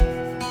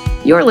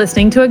You're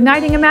listening to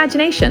Igniting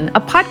Imagination,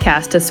 a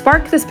podcast to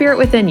spark the spirit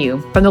within you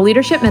from the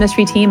leadership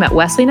ministry team at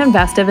Wesleyan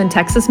Investive and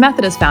Texas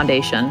Methodist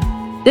Foundation.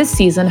 This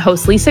season,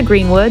 host Lisa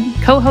Greenwood,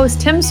 co-host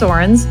Tim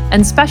Sorens,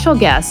 and special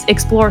guests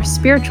explore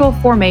spiritual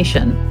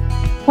formation.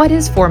 What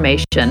is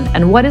formation,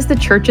 and what is the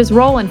church's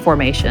role in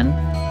formation?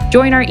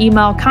 Join our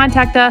email,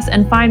 contact us,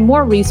 and find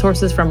more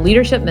resources from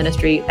leadership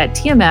ministry at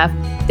tmf-fdn.org.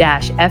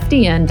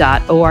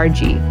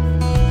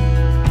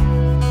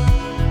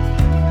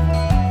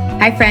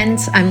 Hi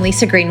friends, I'm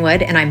Lisa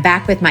Greenwood, and I'm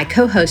back with my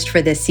co-host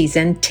for this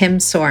season, Tim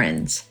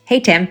Sorens. Hey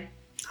Tim.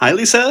 Hi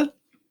Lisa.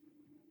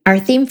 Our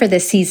theme for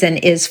this season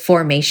is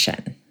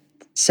formation.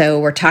 So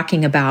we're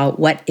talking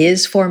about what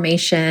is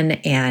formation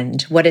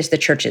and what is the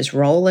church's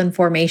role in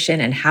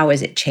formation and how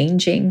is it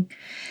changing.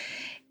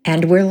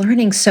 And we're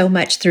learning so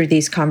much through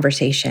these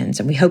conversations,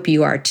 and we hope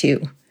you are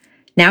too.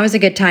 Now is a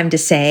good time to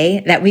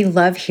say that we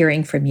love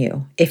hearing from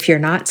you. If you're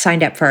not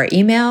signed up for our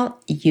email,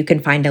 you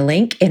can find a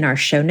link in our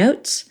show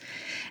notes.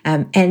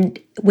 And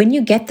when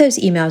you get those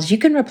emails, you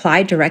can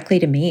reply directly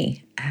to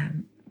me.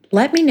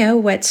 Let me know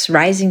what's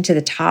rising to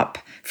the top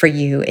for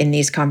you in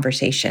these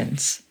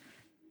conversations.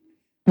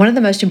 One of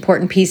the most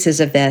important pieces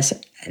of this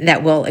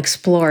that we'll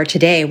explore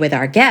today with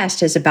our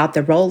guest is about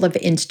the role of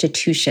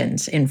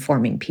institutions in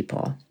forming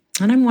people.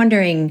 And I'm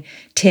wondering,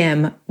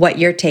 Tim, what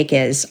your take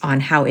is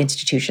on how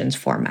institutions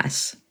form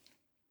us.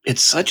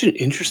 It's such an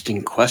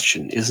interesting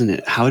question, isn't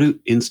it? How do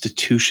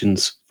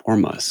institutions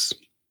form us?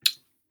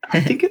 I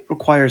think it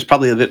requires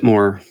probably a bit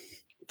more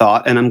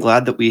thought, and I'm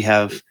glad that we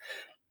have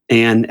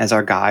Anne as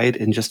our guide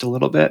in just a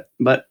little bit.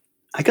 But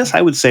I guess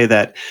I would say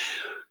that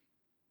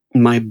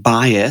my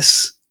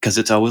bias, because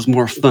it's always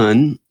more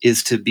fun,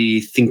 is to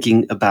be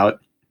thinking about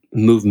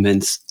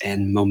movements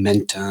and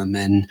momentum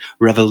and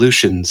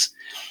revolutions.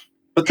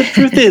 But the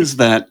truth is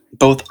that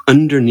both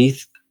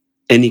underneath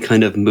any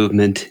kind of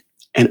movement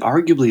and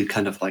arguably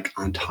kind of like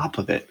on top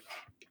of it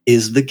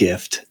is the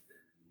gift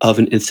of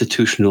an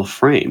institutional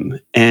frame.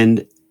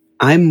 And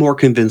I'm more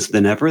convinced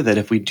than ever that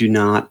if we do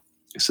not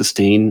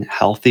sustain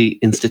healthy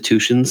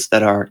institutions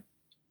that are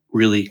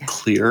really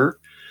clear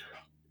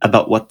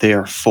about what they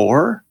are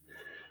for,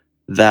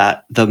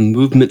 that the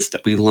movements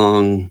that we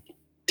long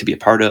to be a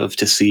part of,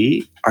 to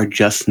see, are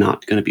just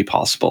not going to be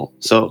possible.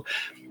 So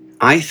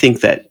I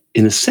think that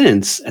in a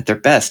sense, at their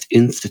best,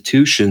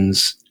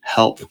 institutions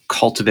help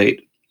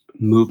cultivate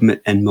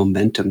movement and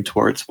momentum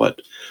towards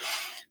what,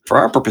 for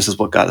our purposes,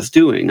 what God is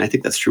doing. I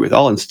think that's true with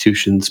all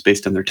institutions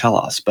based on their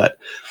telos, but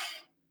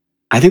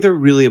I think they're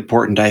really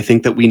important. I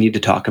think that we need to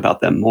talk about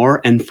them more,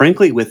 and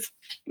frankly, with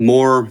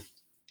more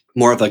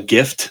of a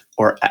gift,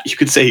 or you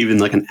could say even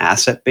like an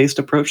asset-based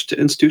approach to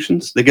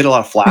institutions. They get a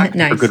lot of flack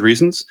Nice. for good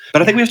reasons,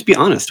 but I think we have to be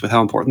honest with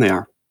how important they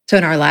are. So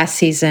in our last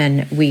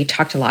season, we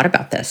talked a lot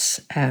about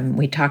this.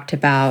 We talked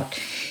about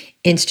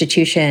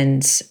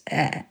institutions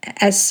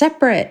as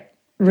separate,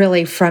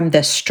 really, from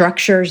the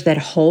structures that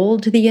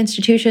hold the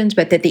institutions,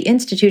 but that the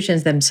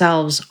institutions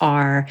themselves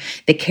are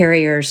the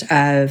carriers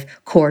of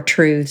core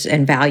truths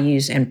and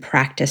values and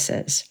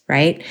practices,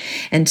 right?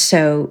 And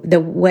so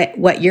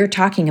what you're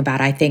talking about,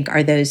 I think,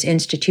 are those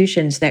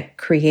institutions that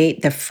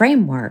create the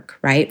framework,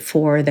 right,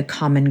 for the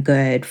common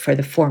good, for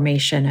the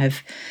formation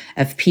of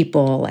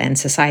people and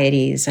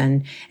societies.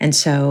 And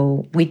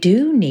so we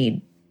do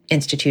need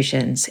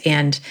institutions,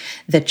 and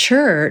the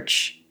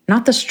church,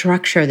 not the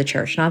structure of the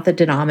church, not the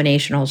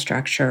denominational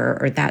structure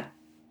or that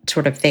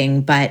sort of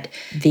thing, but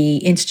the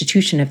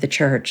institution of the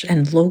church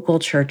and local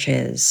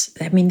churches.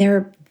 I mean,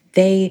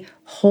 they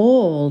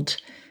hold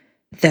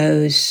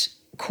those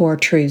core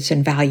truths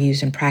and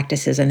values and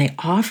practices, and they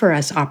offer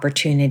us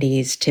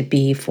opportunities to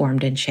be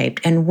formed and shaped.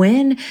 And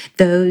when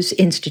those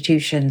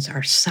institutions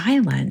are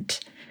silent,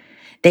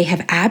 they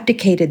have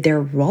abdicated their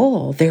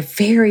role, their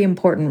very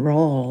important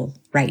role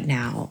right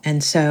now.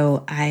 And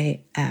so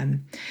I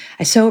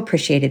so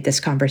appreciated this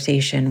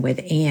conversation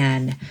with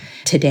Anne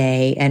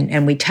today,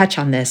 and we touch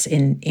on this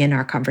in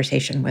our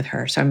conversation with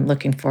her. So I'm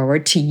looking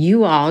forward to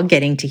you all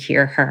getting to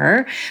hear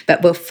her.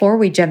 But before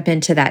we jump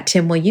into that,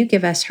 Tim, will you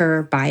give us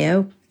her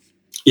bio?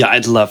 Yeah,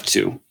 I'd love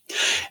to.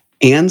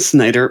 Anne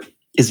Snyder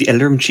is the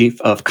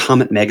editor-in-chief of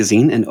Comment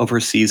Magazine and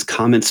oversees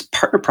Comment's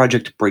partner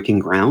project, Breaking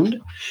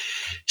Ground.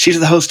 She's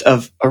the host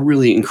of a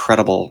really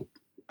incredible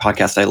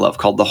podcast I love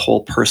called The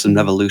Whole Person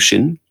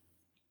Revolution,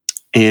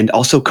 and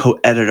also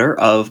co-editor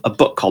of a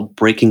book called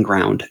Breaking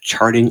Ground,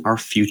 Charting Our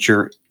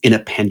Future in a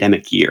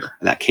Pandemic Year.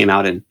 That came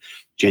out in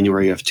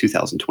January of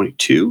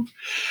 2022.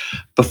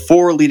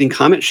 Before leading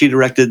Comment, she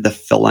directed the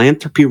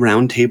Philanthropy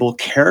Roundtable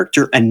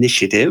Character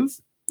Initiative.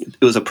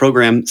 It was a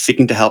program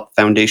seeking to help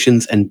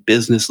foundations and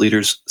business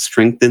leaders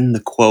strengthen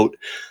the, quote,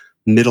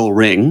 middle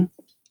ring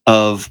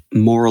of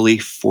morally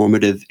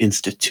formative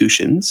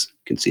institutions.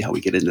 You can see how we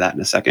get into that in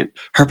a second.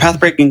 Her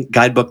path-breaking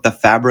guidebook, The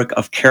Fabric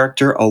of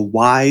Character, A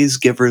Wise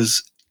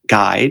Giver's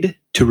Guide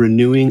to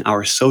Renewing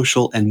Our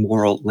Social and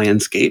Moral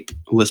Landscape,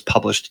 was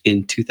published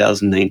in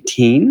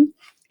 2019.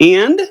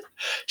 And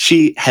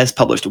she has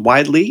published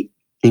widely,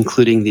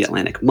 including the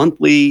Atlantic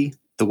Monthly,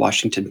 the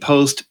Washington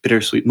Post,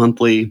 Bittersweet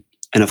Monthly,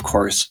 and of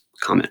course,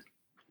 Comment.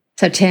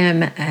 So,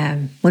 Tim,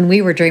 when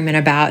we were dreaming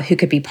about who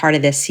could be part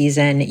of this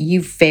season,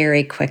 you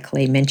very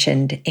quickly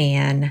mentioned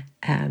Anne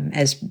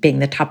as being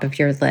the top of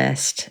your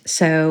list.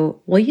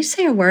 So, will you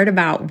say a word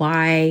about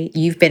why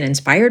you've been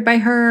inspired by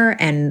her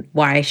and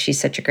why she's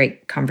such a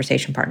great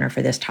conversation partner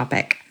for this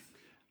topic?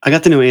 I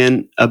got to know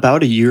Anne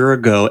about a year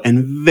ago,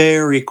 and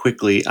very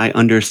quickly I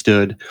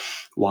understood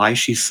why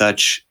she's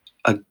such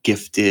a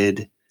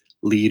gifted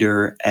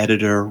leader,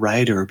 editor,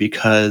 writer,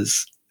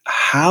 because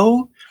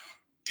how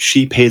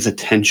she pays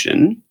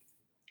attention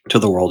to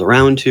the world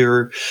around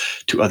her,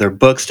 to other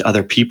books, to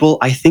other people,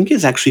 I think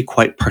is actually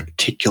quite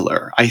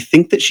particular. I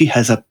think that she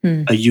has a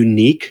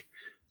unique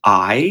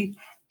eye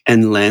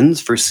and lens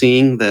for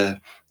seeing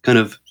the kind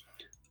of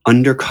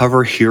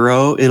undercover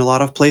hero in a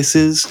lot of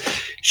places.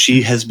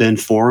 She has been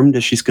formed,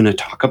 as she's going to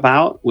talk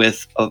about,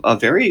 with a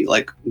very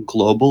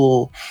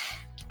global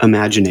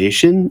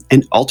imagination.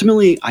 And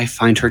ultimately, I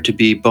find her to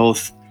be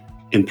both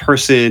in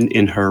person,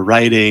 in her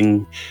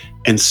writing,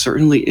 and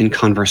certainly in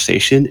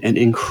conversation, an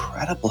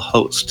incredible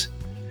host.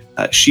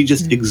 She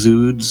just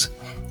exudes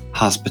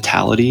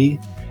hospitality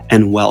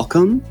and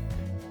welcome.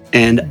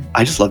 And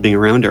I just love being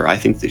around her. I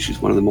think that she's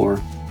one of the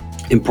more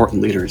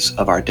important leaders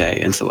of our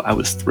day. And so I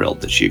was thrilled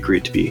that she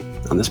agreed to be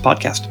on this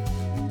podcast.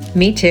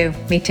 Me too.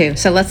 Me too.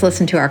 So let's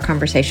listen to our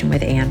conversation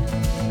with Anne.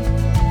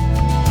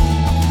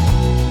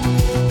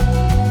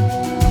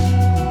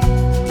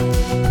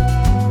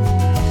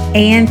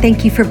 Anne,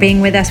 thank you for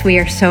being with us. We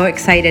are so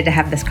excited to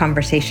have this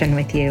conversation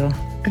with you.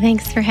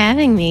 Thanks for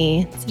having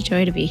me. It's a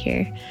joy to be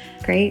here.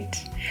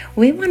 Great.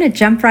 We want to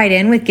jump right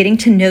in with getting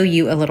to know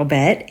you a little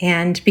bit.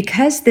 And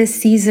because this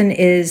season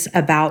is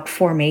about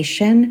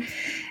formation,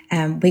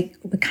 we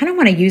kind of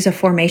want to use a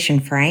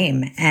formation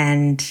frame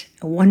and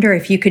wonder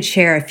if you could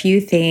share a few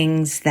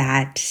things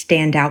that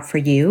stand out for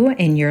you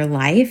in your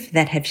life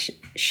that have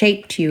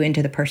shaped you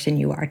into the person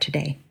you are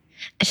today.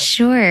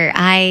 Sure.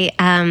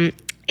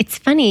 It's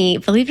funny,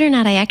 believe it or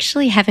not, I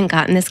actually haven't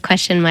gotten this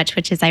question much,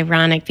 which is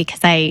ironic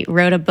because I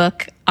wrote a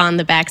book on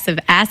the backs of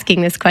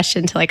asking this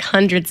question to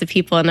hundreds of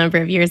people a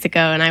number of years ago.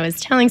 And I was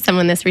telling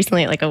someone this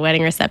recently at a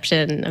wedding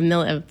reception,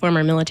 a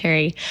former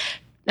military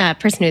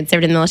person who had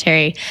served in the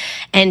military.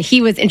 And he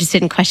was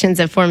interested in questions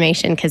of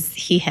formation because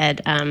he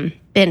had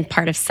been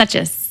part of such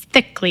a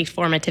thickly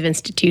formative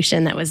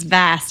institution that was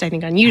vast, I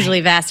think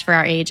unusually vast for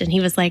our age. And he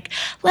was like,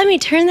 let me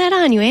turn that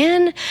on you,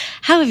 Anne.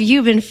 How have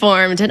you been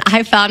formed? And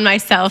I found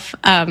myself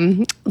a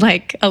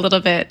little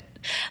bit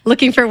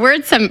looking for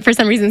words for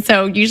some reason.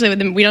 So usually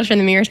we don't turn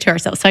the mirrors to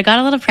ourselves. So I got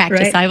a little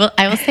practice. Right. So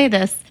I will say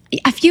this.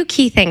 A few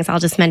key things I'll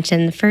just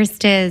mention. The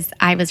first is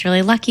I was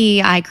really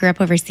lucky. I grew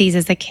up overseas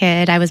as a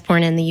kid. I was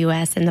born in the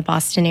U.S. in the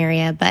Boston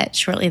area, but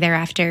shortly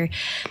thereafter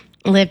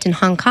lived in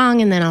Hong Kong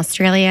and then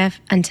Australia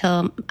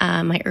until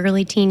my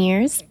early teen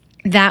years.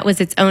 That was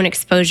its own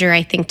exposure,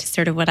 I think, to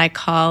sort of what I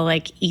call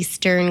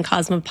Eastern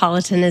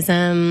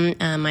cosmopolitanism.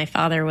 My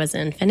father was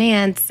in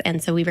finance,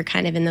 and so we were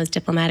kind of in those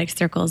diplomatic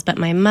circles. But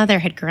my mother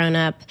had grown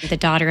up the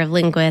daughter of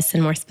linguists,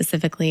 and more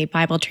specifically,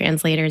 Bible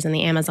translators in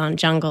the Amazon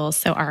jungle.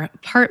 So our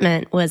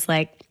apartment was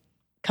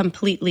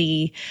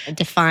completely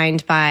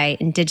defined by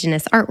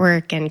indigenous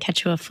artwork and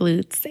Quechua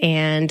flutes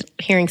and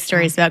hearing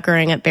stories about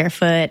growing up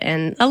barefoot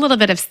and a little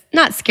bit of,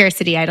 not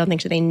scarcity, I don't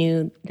think that they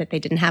knew that they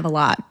didn't have a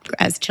lot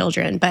as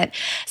children. But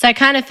so I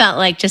kind of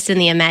felt just in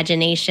the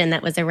imagination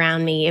that was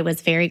around me, it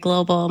was very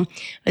global, it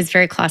was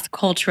very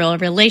cross-cultural,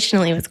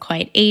 relationally it was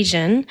quite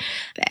Asian.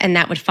 And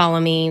that would follow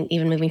me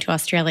even moving to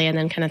Australia and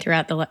then kind of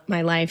throughout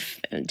my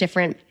life,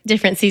 different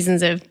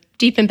seasons of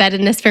deep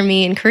embeddedness for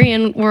me in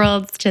Korean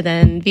worlds to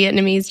then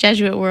Vietnamese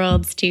Jesuit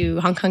worlds to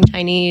Hong Kong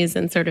Chinese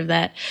and sort of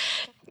that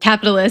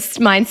capitalist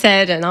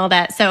mindset and all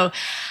that. So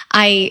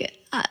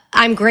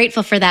I'm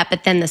grateful for that.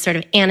 But then the sort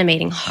of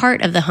animating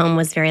heart of the home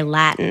was very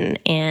Latin.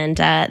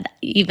 And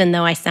even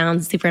though I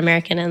sound super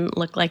American and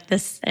look like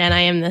this, and I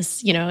am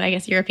this, I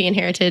guess European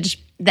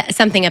heritage,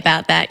 something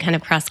about that kind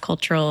of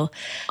cross-cultural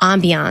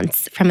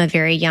ambiance from a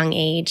very young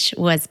age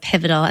was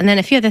pivotal. And then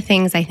a few other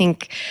things, I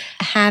think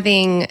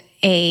having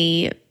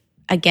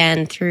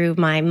again, through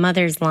my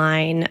mother's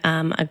line,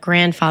 a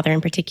grandfather in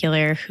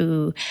particular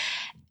who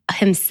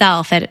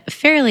himself,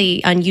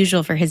 fairly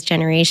unusual for his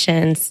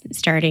generation,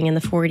 starting in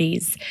the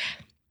 40s,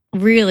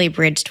 really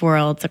bridged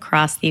worlds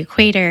across the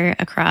equator,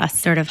 across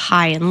sort of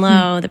high and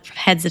low, the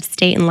heads of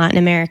state in Latin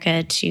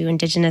America to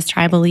indigenous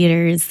tribal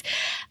leaders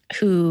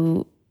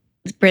who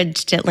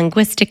bridged it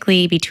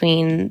linguistically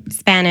between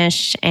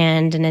Spanish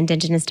and an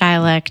indigenous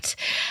dialect,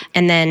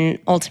 and then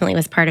ultimately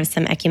was part of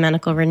some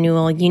ecumenical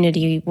renewal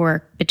unity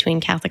work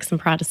between Catholics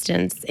and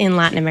Protestants in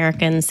Latin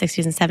America in the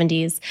 60s and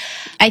 70s.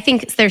 I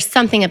think there's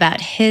something about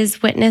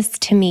his witness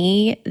to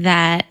me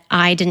that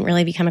I didn't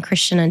really become a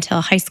Christian until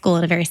high school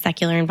in a very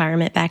secular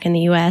environment back in the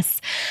US.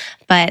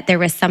 But there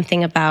was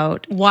something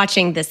about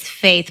watching this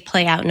faith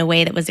play out in a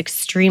way that was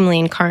extremely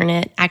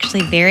incarnate,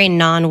 actually very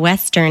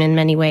non-Western in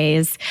many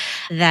ways,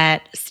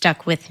 that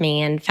stuck with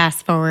me. And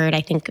fast forward,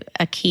 I think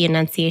a key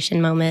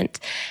enunciation moment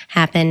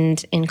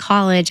happened in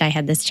college. I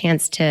had this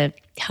chance to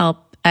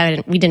help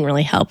we didn't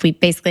really help. We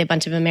basically, a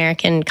bunch of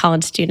American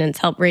college students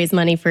helped raise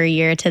money for a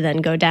year to then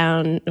go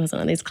down. It was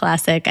one of these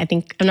classic,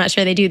 I'm not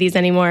sure they do these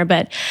anymore,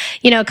 but,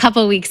 a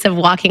couple of weeks of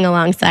walking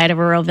alongside a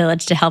rural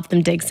village to help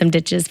them dig some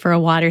ditches for a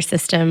water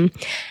system.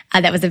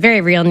 That was a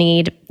very real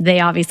need. They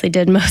obviously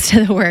did most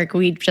of the work.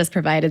 We just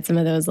provided some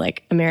of those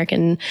like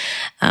American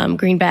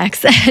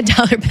greenbacks,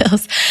 dollar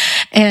bills.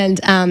 And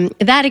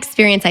that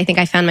experience, I think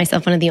I found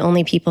myself one of the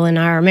only people in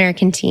our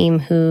American team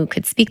who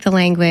could speak the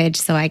language.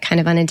 So I kind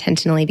of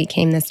unintentionally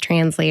became this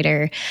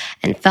translator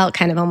and felt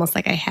kind of almost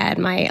like I had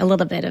a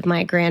little bit of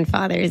my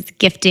grandfather's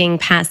gifting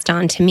passed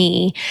on to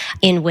me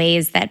in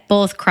ways that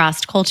both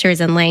crossed cultures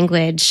and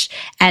language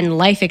and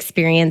life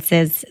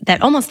experiences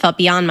that almost felt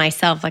beyond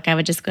myself. Like I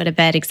would just go to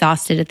bed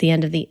exhausted at the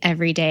end of the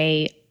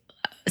everyday,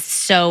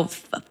 so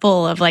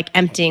full of like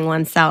emptying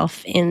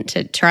oneself in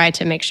to try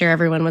to make sure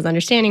everyone was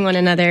understanding one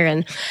another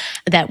and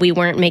that we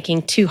weren't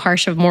making too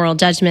harsh of moral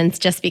judgments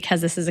just because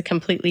this is a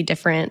completely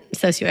different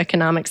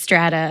socioeconomic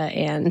strata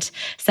and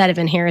set of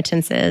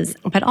inheritances.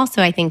 But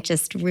also, I think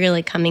just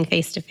really coming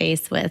face to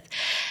face with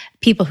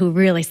people who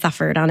really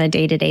suffered on a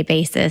day-to-day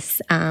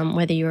basis,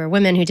 whether you were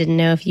women who didn't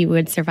know if you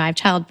would survive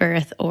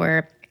childbirth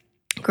or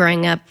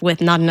growing up with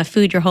not enough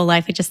food your whole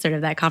life. It just sort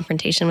of that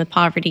confrontation with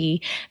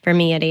poverty for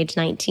me at age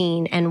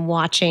 19 and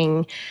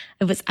watching.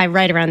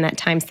 Right around that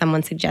time,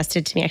 someone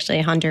suggested to me, actually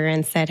a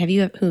Honduran said,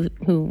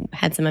 who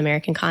had some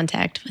American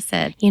contact,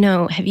 said,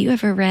 have you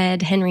ever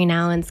read Henry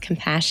Nouwen's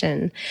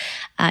Compassion?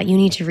 You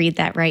need to read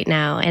that right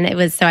now.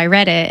 And so I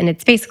read it, and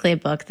it's basically a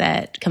book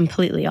that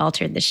completely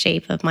altered the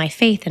shape of my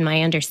faith and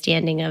my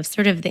understanding of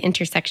sort of the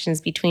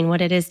intersections between what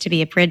it is to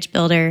be a bridge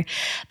builder,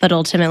 but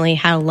ultimately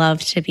how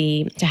love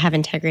to have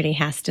integrity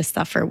has to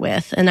suffer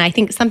with. And I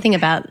think something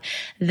about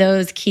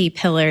those key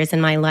pillars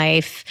in my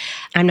life,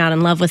 I'm not in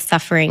love with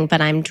suffering,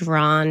 but I'm drawn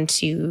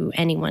to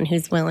anyone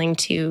who's willing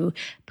to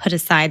put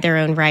aside their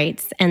own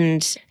rights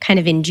and kind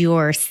of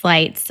endure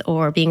slights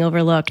or being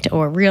overlooked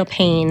or real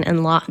pain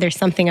and there's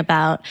something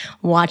about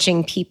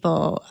watching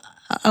people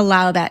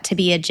allow that to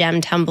be a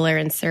gem tumbler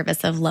in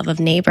service of love of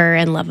neighbor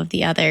and love of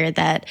the other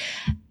that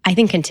I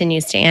think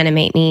continues to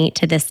animate me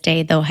to this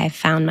day, though I've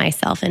found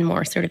myself in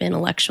more sort of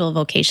intellectual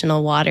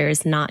vocational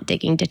waters, not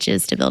digging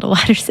ditches to build a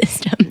water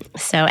system.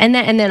 So, and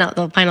then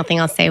the final thing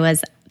I'll say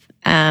was,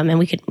 and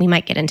we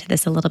might get into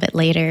this a little bit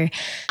later.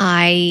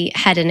 I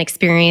had an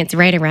experience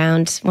right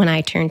around when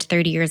I turned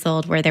 30 years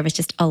old where there was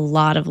just a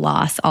lot of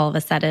loss all of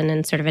a sudden,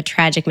 and sort of a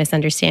tragic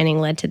misunderstanding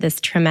led to this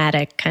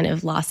traumatic kind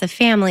of loss of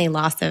family,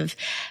 loss of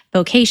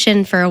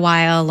vocation for a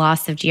while,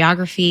 loss of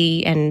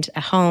geography and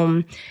a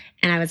home.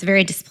 And I was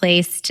very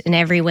displaced in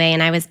every way.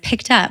 And I was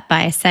picked up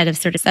by a set of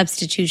sort of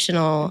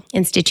substitutional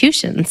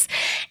institutions.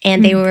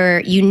 And they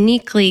were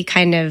uniquely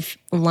kind of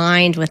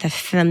lined with a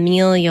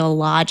familial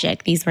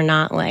logic. These were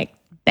not like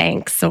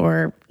banks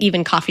or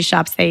even coffee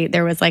shops. They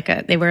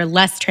were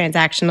less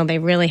transactional. They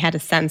really had a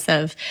sense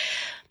of,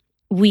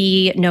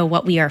 we know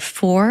what we are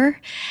for,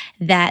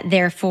 that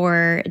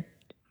therefore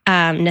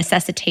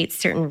necessitates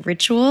certain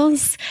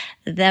rituals.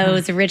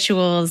 Those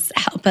rituals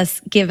help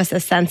give us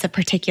a sense of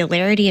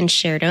particularity and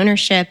shared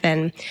ownership.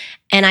 And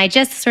I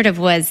just sort of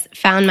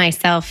found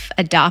myself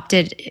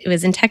adopted. It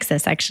was in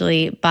Texas,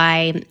 actually,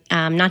 by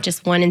not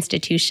just one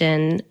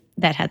institution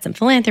that had some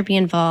philanthropy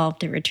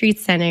involved, a retreat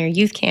center,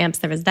 youth camps,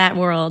 there was that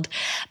world,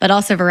 but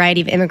also a variety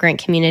of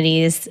immigrant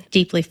communities,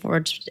 deeply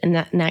forged in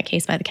that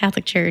case by the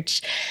Catholic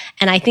Church.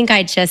 And I think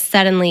I just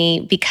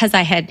suddenly, because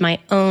I had my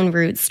own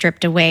roots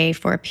stripped away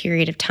for a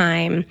period of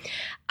time,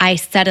 I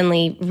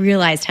suddenly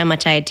realized how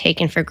much I had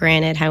taken for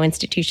granted, how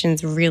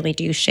institutions really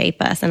do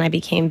shape us. And I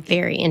became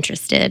very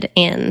interested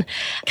in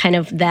kind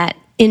of that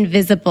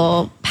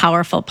invisible,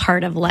 powerful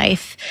part of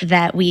life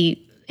that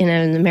we, in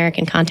an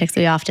American context,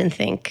 we often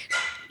think,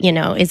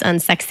 is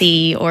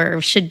unsexy or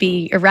should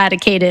be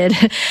eradicated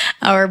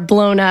or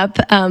blown up.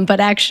 But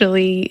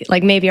actually,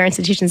 like maybe our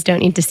institutions don't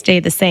need to stay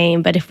the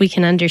same. But if we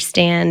can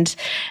understand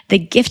the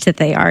gift that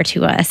they are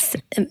to us,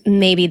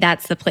 maybe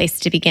that's the place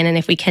to begin. And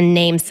if we can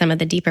name some of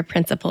the deeper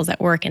principles at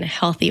work in a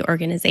healthy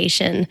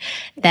organization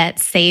that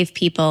save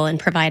people and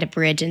provide a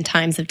bridge in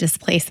times of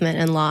displacement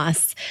and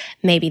loss,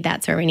 maybe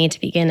that's where we need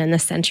to begin in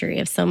this century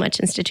of so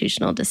much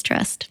institutional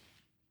distrust.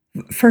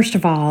 First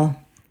of all,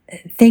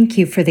 thank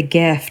you for the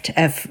gift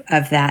of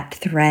that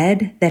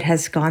thread that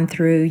has gone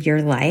through your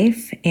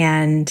life.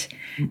 And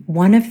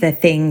one of the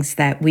things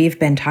that we've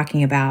been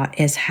talking about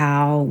is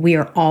how we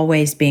are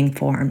always being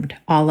formed,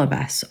 all of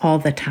us, all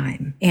the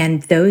time.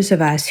 And those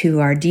of us who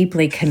are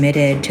deeply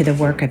committed to the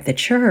work of the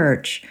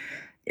church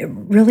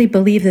really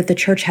believe that the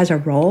church has a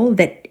role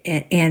that,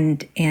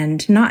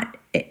 and not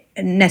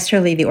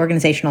necessarily the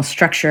organizational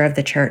structure of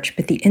the church,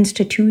 but the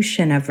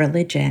institution of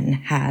religion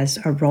has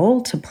a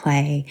role to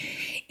play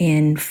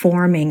in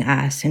forming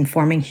us, in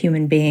forming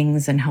human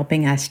beings, and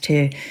helping us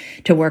to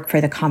work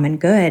for the common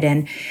good.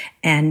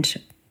 And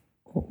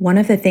one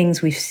of the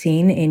things we've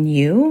seen in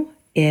you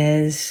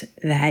is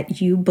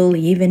that you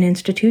believe in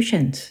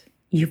institutions.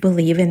 You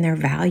believe in their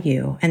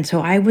value. And so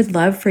I would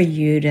love for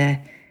you to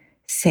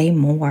say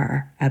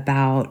more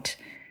about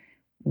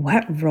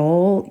what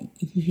role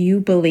you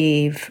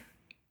believe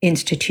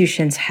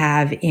institutions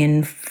have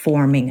in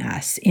forming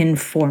us, in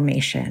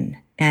formation.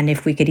 And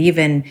if we could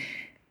even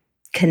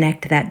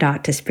connect that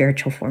dot to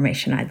spiritual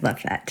formation, I'd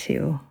love that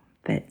too.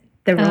 But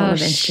the role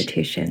of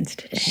institutions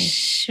today.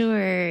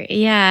 Sure.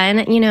 Yeah. And,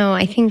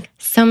 I think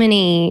so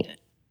many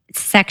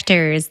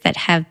sectors that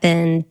have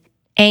been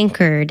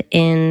anchored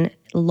in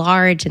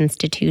large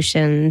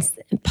institutions,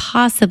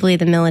 possibly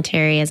the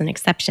military as an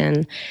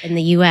exception, in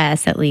the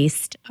US at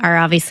least, are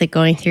obviously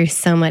going through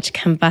so much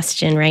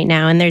combustion right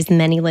now. And there's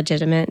many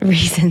legitimate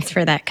reasons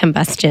for that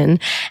combustion.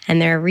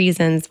 And there are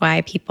reasons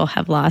why people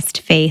have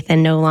lost faith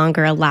and no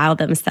longer allow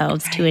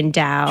themselves to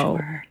endow,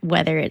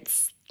 whether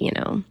it's,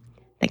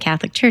 the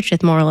Catholic Church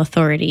with moral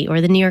authority, or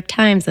the New York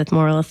Times with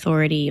moral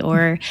authority,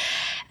 or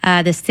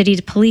the city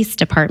police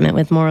department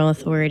with moral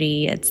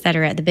authority, et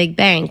cetera, the big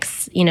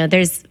banks.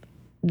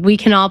 We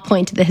can all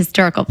point to the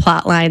historical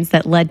plot lines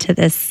that led to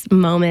this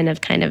moment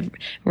of kind of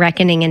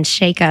reckoning and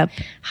shakeup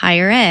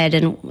higher ed,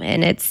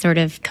 and its sort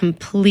of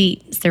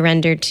complete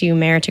surrender to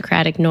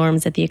meritocratic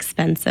norms at the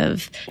expense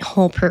of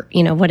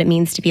what it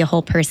means to be a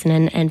whole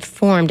person and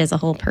formed as a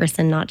whole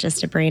person, not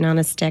just a brain on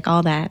a stick,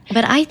 all that.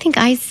 But I think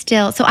I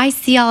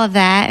see all of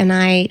that, and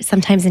I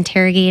sometimes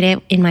interrogate it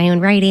in my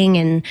own writing,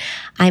 and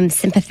I'm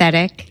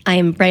sympathetic.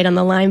 I'm right on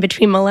the line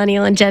between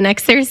millennial and Gen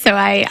Xers, so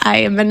I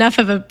am enough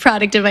of a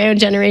product of my own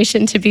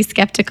generation to be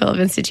skeptical of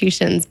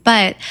institutions.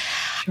 But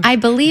I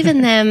believe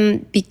in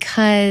them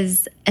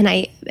because, and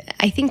I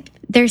think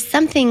there's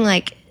something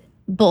like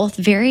both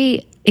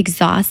very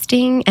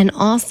exhausting and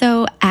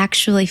also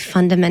actually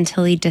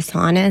fundamentally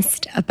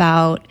dishonest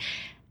about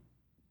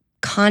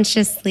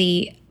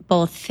consciously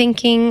both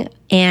thinking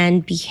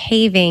and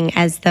behaving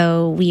as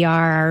though we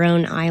are our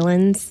own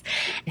islands,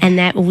 and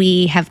that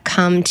we have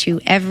come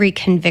to every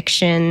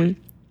conviction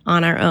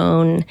on our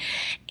own,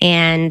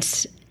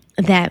 and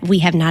that we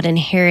have not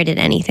inherited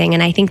anything.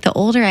 And I think the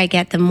older I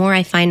get, the more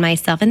I find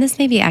myself, and this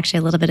may be actually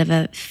a little bit of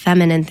a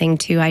feminine thing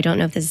too. I don't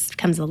know if this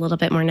comes a little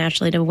bit more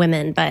naturally to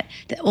women, but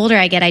the older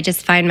I get, I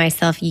just find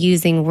myself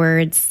using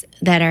words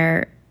that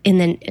are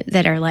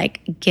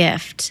like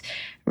gift,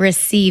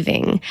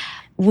 receiving,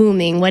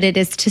 wombing, what it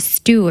is to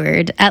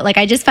steward.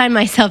 I just find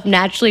myself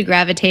naturally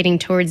gravitating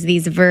towards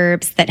these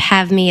verbs that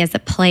have me as a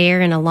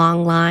player in a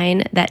long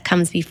line that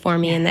comes before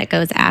me and that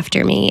goes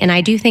after me. And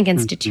I do think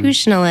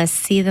institutionalists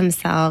see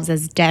themselves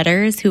as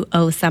debtors who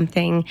owe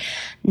something,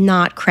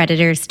 not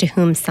creditors to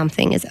whom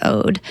something is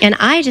owed. And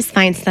I just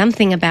find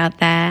something about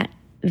that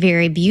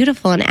very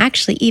beautiful and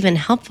actually even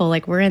helpful.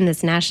 Like, we're in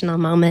this national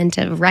moment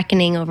of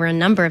reckoning over a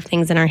number of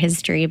things in our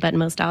history, but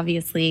most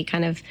obviously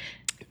kind of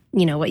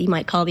what you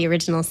might call the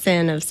original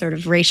sin of sort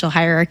of racial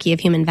hierarchy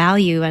of human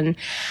value. And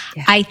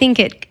I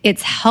think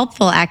it's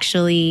helpful,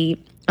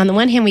 actually. On the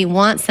one hand, we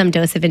want some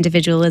dose of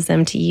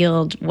individualism to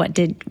yield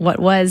what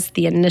was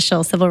the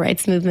initial civil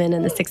rights movement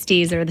in the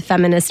 60s, or the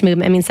feminist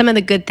movement. I mean, some of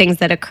the good things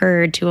that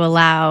occurred to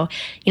allow,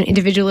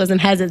 individualism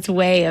has its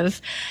way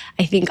of,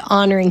 I think,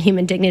 honoring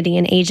human dignity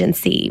and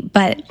agency.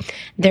 But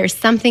there's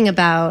something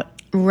about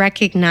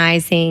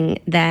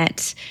recognizing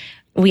that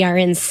we are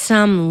in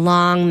some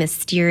long,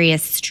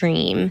 mysterious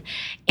stream.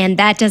 And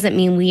that doesn't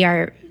mean we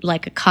are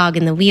like a cog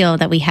in the wheel,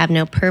 that we have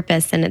no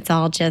purpose and it's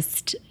all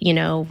just,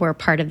 we're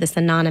part of this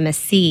anonymous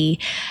sea.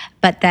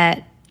 But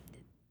that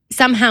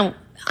somehow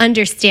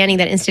understanding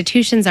that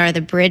institutions are the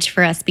bridge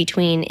for us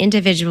between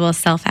individual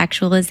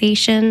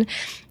self-actualization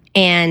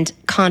and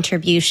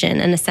contribution,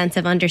 and a sense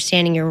of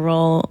understanding your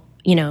role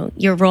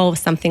with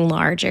something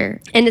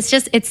larger. And I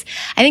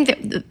think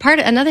that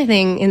another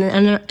thing,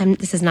 and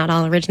this is not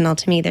all original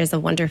to me, there's a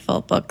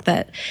wonderful book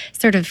that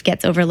sort of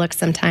gets overlooked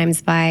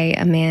sometimes by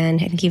a man,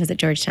 I think he was at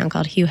Georgetown,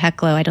 called Hugh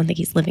Hecklow. I don't think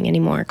he's living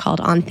anymore, called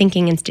On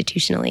Thinking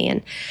Institutionally.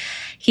 And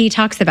he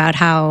talks about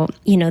how,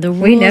 the rules...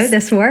 We know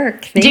this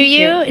work. Do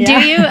you? Yeah.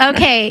 Do you?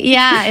 Okay.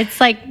 Yeah. It's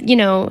like,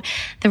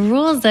 the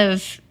rules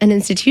of an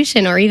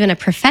institution, or even a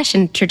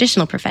profession,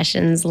 traditional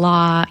professions,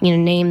 law,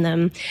 name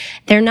them,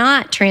 they're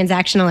not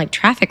transactional like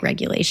traffic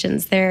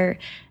regulations. They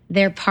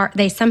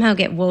somehow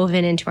get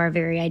woven into our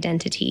very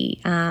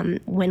identity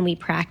when we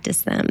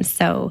practice them.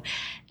 So,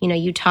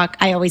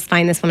 I always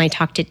find this when I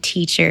talk to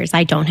teachers.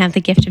 I don't have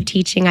the gift of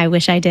teaching. I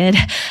wish I did.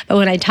 But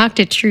when I talk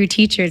to true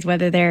teachers,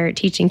 whether they're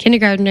teaching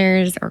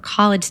kindergartners or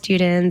college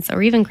students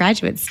or even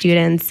graduate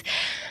students,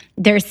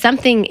 there's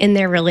something in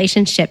their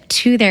relationship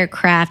to their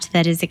craft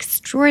that is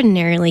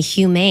extraordinarily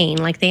humane.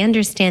 Like, they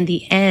understand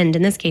the end,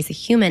 in this case, a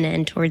human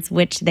end towards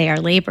which they are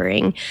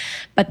laboring.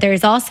 But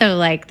there's also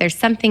there's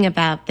something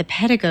about the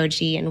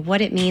pedagogy and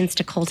what it means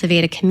to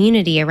cultivate a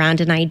community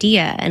around an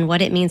idea, and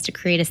what it means to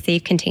create a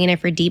safe container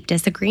for deep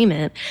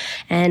disagreement,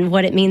 and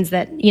what it means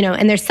that,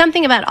 and there's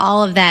something about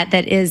all of that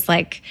is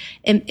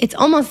it's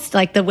almost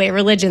like the way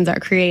religions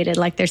are created.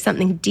 Like, there's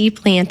something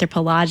deeply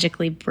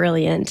anthropologically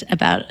brilliant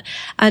about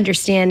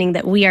understanding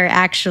that we are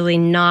actually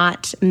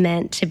not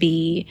meant to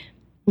be,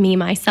 me,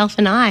 myself,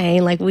 and I,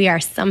 like we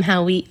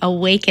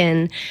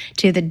awaken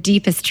to the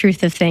deepest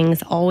truth of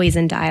things always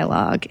in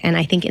dialogue. And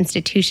I think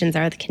institutions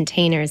are the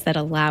containers that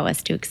allow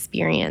us to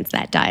experience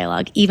that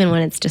dialogue, even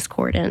when it's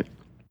discordant.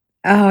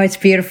 Oh, it's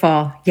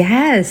beautiful.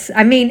 Yes.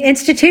 I mean,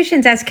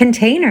 institutions as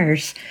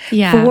containers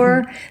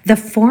for the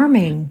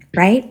forming,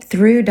 right?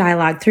 Through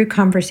dialogue, through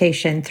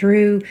conversation,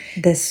 through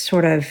this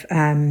sort of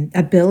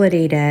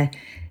ability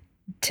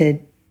to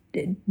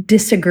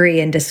disagree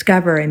and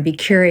discover and be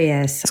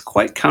curious. It's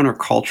quite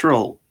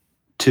countercultural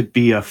to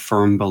be a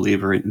firm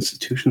believer in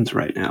institutions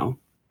right now,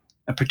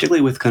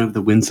 particularly with kind of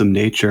the winsome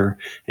nature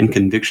and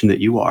conviction that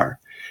you are.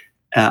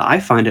 I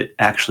find it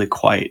actually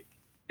quite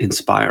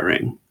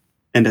inspiring.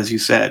 And as you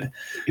said,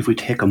 if we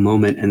take a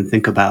moment and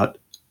think about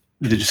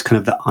just kind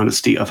of the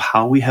honesty of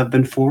how we have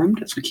been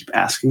formed, as we keep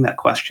asking that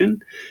question,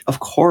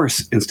 of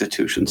course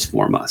institutions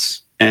form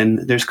us. And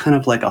there's kind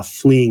of like a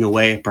fleeing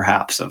away,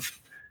 perhaps, of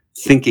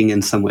thinking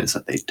in some ways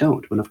that they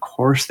don't, when of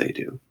course they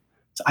do.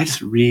 So I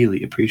just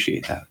really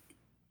appreciate that.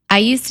 I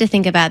used to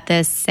think about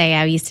this,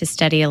 I used to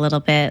study a little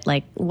bit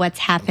like what's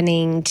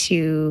happening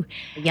to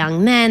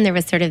young men. There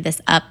was sort of this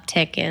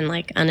uptick in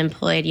like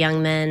unemployed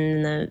young men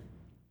in the,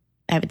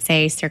 I would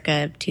say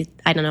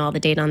I don't know all the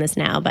data on this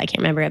now, but I can't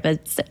remember it.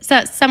 But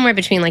so somewhere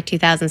between like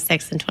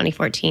 2006 and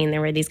 2014,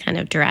 there were these kind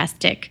of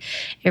drastic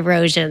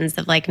erosions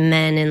of like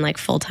men in like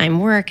full-time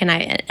work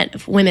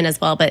and women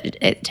as well, but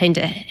it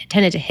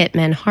tended to hit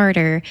men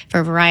harder for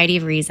a variety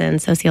of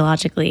reasons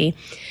sociologically.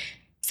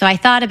 So I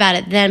thought about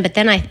it then, but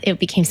then it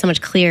became so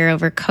much clearer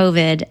over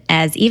COVID,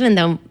 as even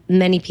though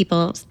many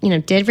people,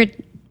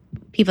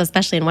 people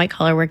especially in white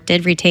collar work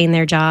did retain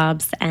their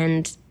jobs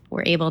and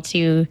were able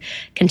to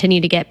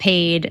continue to get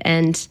paid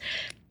and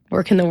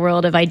work in the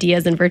world of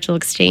ideas and virtual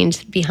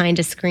exchange behind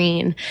a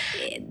screen.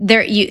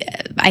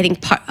 I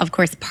think, of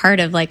course, part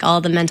of like all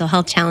the mental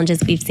health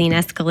challenges we've seen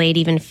escalate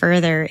even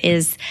further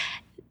is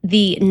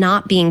the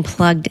not being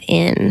plugged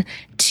in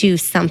to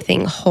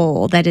something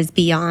whole that is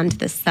beyond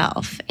the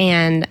self.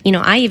 And,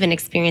 I even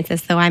experienced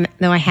this, though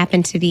I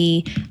happen to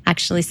be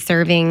actually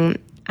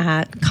serving.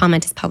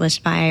 Comment is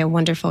published by a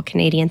wonderful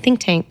Canadian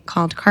think tank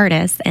called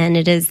Cardis, and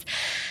it is.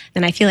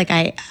 And I feel like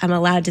I'm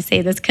allowed to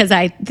say this because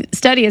I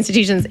study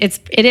institutions.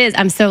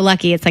 I'm so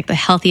lucky. It's like the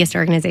healthiest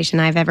organization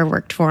I've ever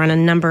worked for on a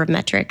number of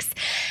metrics.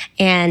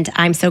 And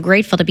I'm so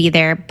grateful to be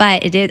there.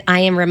 But I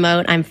am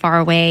remote, I'm far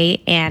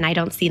away, and I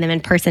don't see them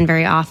in person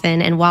very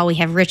often. And while we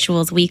have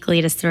rituals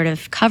weekly to sort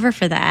of cover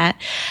for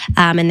that,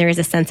 and there is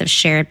a sense of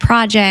shared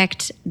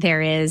project,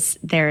 there's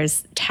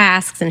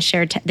tasks and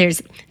shared,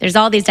 there's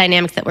all these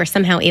dynamics that we're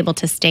somehow able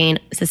to sustain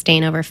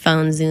over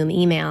phone, Zoom,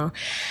 email.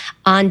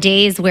 On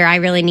days where I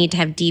really need to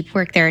have deep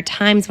work, there are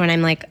times when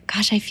I'm like,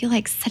 gosh, I feel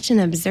like such an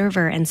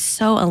observer and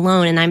so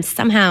alone. And I'm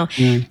somehow,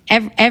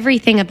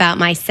 everything about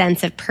my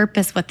sense of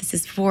purpose, what this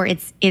is for,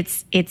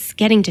 it's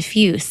getting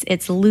diffuse.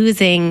 It's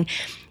losing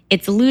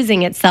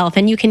itself.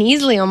 And you can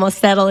easily almost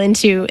settle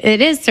into,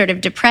 it is sort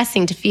of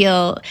depressing to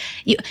feel,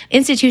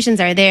 institutions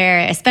are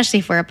there, especially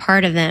if we're a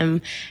part of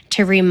them,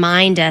 to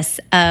remind us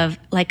of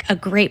like a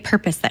great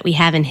purpose that we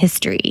have in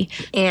history.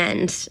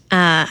 And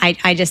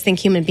I just think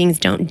human beings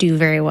don't do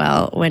very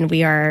well when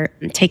we are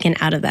taken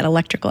out of that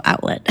electrical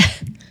outlet.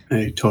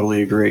 I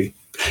totally agree.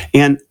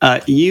 And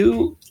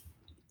you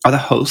are the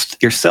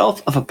host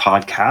yourself of a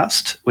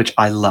podcast, which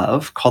I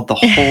love, called The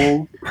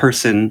Whole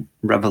Person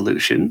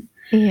Revolution.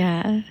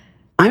 Yeah.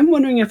 I'm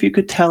wondering if you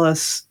could tell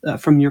us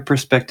from your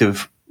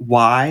perspective,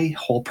 why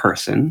whole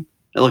person?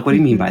 Like, what do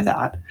you mean by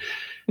that?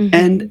 Mm-hmm.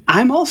 And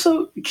I'm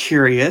also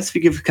curious, if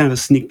you give kind of a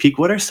sneak peek,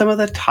 what are some of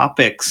the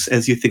topics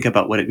as you think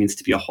about what it means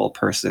to be a whole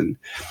person,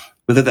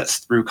 whether that's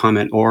through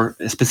comment or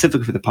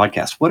specifically for the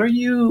podcast? What are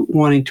you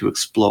wanting to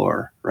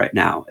explore right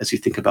now as you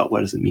think about what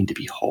does it mean to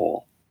be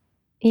whole?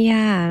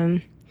 Yeah.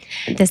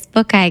 This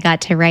book I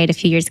got to write a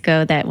few years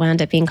ago that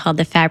wound up being called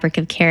The Fabric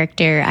of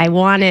Character, I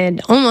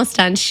wanted almost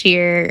on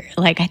sheer,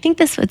 I think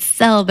this would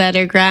sell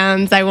better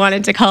grounds. I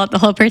wanted to call it The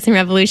Whole Person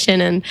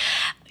Revolution. And,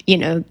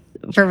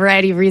 for a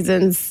variety of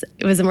reasons,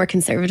 it was a more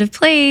conservative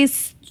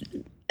place.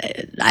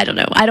 I don't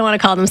know. I don't want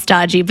to call them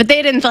stodgy, but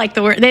they didn't like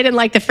the word. They didn't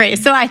like the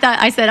phrase. So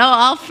I said,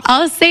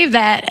 I'll save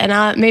that,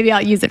 and maybe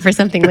I'll use it for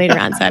something later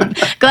on. So I'm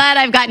glad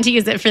I've gotten to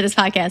use it for this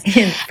podcast.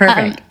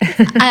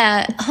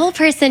 Perfect. Whole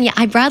person. Yeah,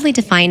 I broadly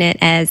define it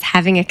as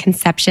having a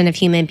conception of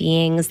human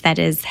beings that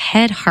is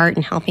head, heart,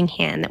 and helping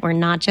hand. That we're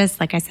not just,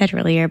 like I said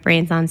earlier,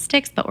 brains on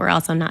sticks, but we're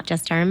also not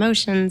just our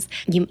emotions.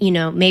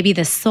 Maybe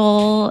the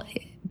soul.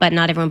 But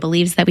not everyone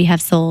believes that we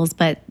have souls.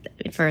 But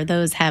for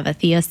those have a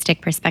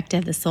theistic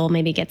perspective, the soul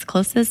maybe gets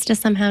closest to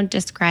somehow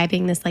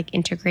describing this like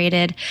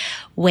integrated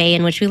way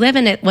in which we live.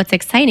 And what's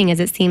exciting is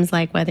it seems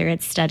like whether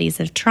it's studies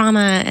of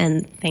trauma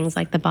and things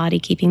like the body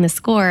keeping the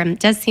score, it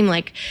does seem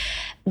like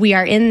we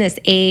are in this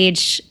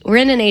age, we're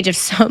in an age of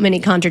so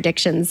many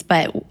contradictions,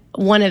 but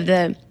one of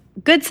the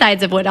good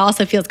sides of what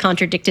also feels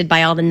contradicted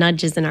by all the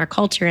nudges in our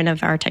culture and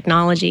of our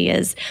technology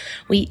is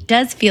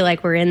does feel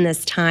like we're in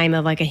this time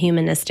of like a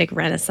humanistic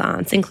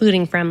renaissance,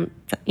 including from,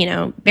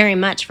 very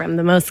much from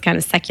the most kind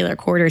of secular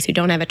quarters who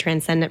don't have a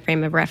transcendent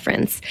frame of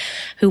reference,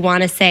 who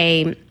want to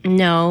say,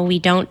 no, we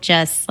don't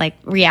just like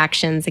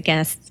reactions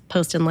against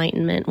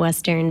post-Enlightenment,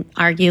 Western,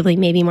 arguably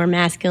maybe more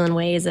masculine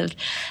ways of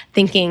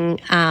thinking,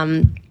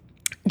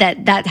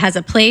 that has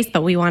a place,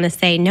 but we want to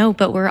say no,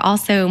 but we're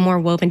also more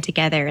woven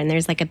together. And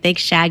there's like a big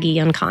shaggy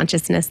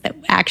unconsciousness that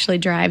actually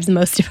drives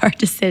most of our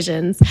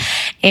decisions.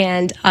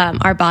 And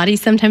our body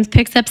sometimes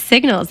picks up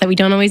signals that we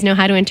don't always know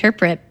how to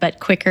interpret, but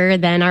quicker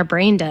than our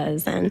brain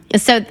does. And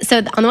so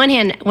on the one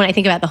hand, when I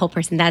think about the whole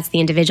person, that's the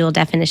individual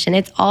definition.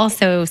 It's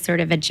also sort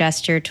of a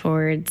gesture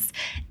towards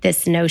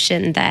this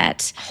notion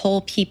that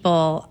whole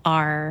people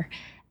are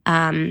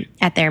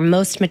at their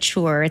most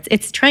mature.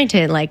 It's trying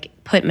to like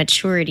put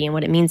maturity and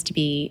what it means to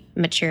be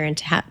mature and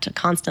to have to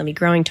constantly be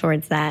growing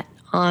towards that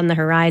on the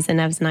horizon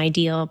as an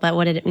ideal. But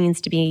what it means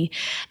to be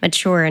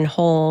mature and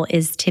whole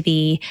is to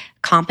be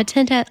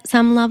competent at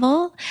some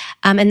level.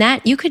 And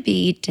that you could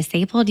be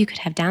disabled, you could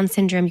have Down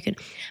syndrome,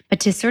 but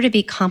to sort of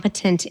be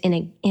competent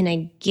in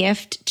a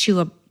gift to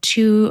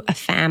a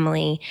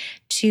family,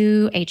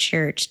 to a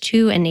church,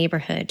 to a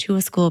neighborhood, to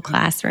a school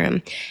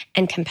classroom,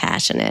 and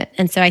compassionate.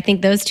 And so I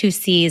think those two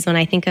C's, when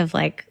I think of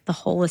like the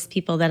wholest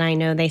people that I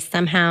know,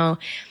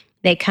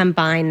 they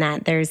combine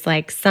that. There's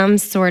like some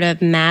sort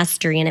of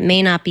mastery, and it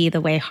may not be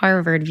the way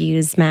Harvard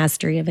views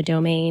mastery of a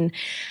domain,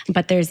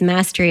 but there's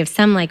mastery of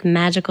some like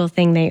magical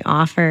thing they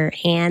offer,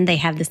 and they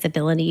have this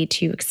ability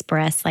to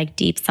express like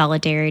deep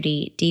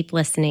solidarity, deep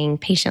listening,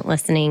 patient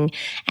listening,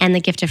 and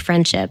the gift of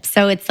friendship.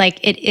 So it's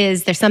like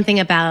there's something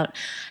about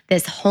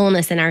this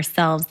wholeness in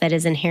ourselves that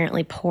is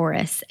inherently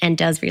porous and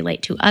does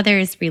relate to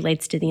others,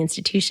 relates to the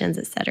institutions,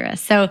 et cetera.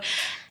 So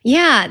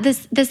yeah,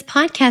 this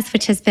podcast,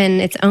 which has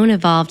been its own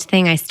evolved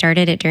thing, I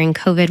started it during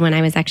COVID when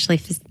I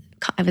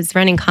was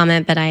running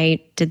Comment, but I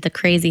did the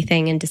crazy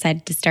thing and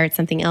decided to start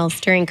something else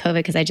during COVID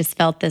because I just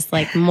felt this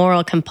like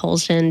moral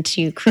compulsion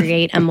to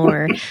create a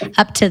more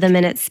up to the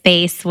minute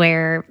space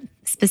where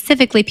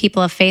specifically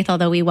people of faith,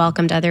 although we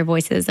welcomed other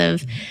voices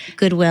of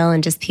goodwill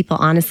and just people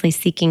honestly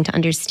seeking to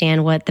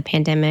understand what the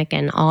pandemic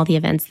and all the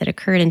events that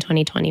occurred in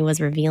 2020 was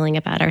revealing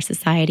about our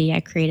society. I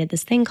created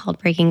this thing called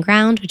Breaking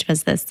Ground, which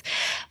was this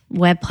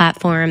web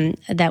platform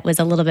that was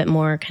a little bit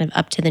more kind of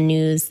up to the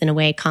news. In a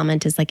way,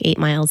 Comment is like 8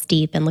 miles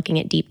deep and looking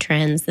at deep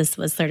trends. This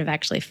was sort of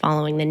actually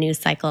following the news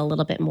cycle a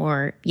little bit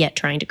more, yet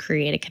trying to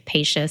create a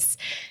capacious,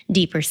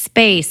 deeper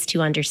space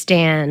to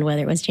understand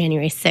whether it was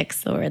January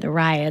 6th or the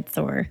riots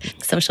or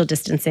social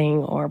distancing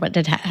or what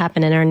did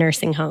happen in our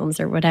nursing homes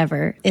or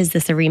whatever. Is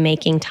this a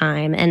remaking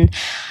time? And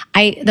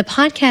the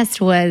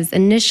podcast was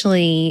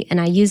initially, and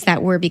I use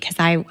that word because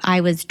I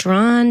was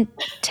drawn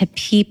to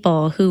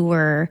people who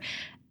were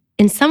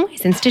in some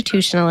ways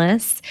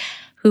institutionalists,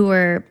 who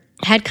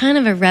had kind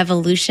of a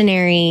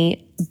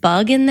revolutionary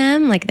bug in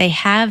them. Like they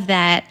have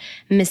that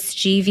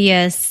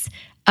mischievous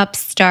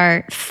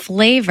upstart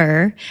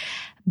flavor,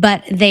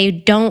 but they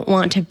don't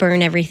want to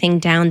burn everything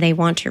down. They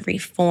want to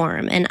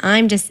reform. And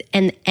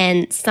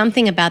and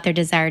something about their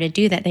desire to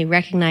do that, they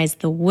recognize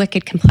the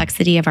wicked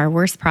complexity of our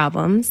worst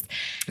problems.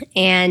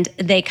 And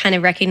they kind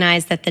of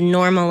recognize that the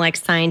normal, like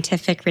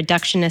scientific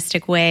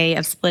reductionistic way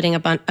of splitting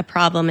a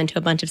problem into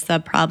a bunch of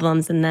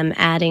sub-problems and then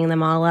adding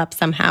them all up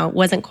somehow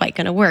wasn't quite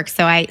going to work.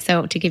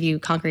 So to give you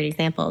concrete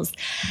examples,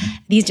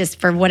 these just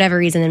for whatever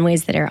reason in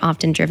ways that are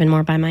often driven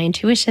more by my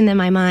intuition than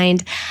my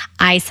mind,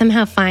 I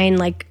somehow find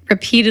like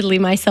repeatedly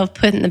myself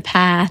put in the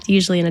path,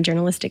 usually in a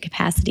journalistic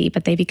capacity,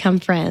 but they become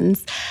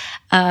friends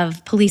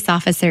of police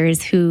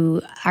officers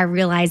who are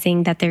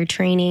realizing that their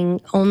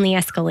training only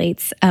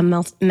escalates a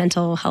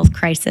mental health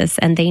crisis,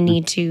 and they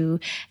need to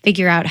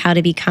figure out how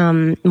to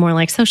become more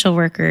like social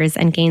workers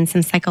and gain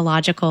some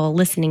psychological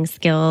listening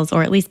skills,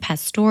 or at least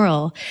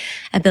pastoral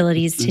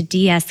abilities to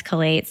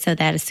de-escalate so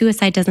that a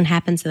suicide doesn't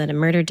happen, so that a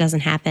murder doesn't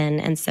happen,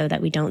 and so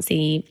that we don't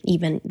see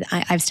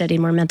I've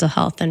studied more mental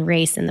health than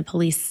race in the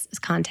police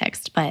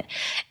context, but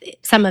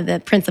some of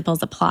the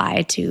principles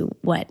apply to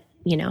what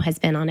has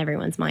been on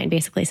everyone's mind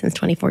basically since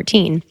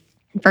 2014,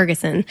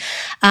 Ferguson.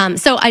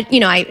 So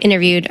I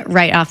interviewed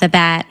right off the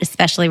bat,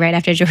 especially right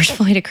after George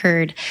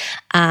Floyd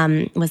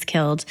was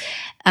killed,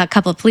 a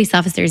couple of police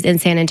officers in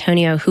San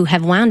Antonio who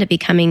have wound up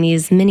becoming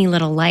these mini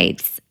little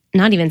lights,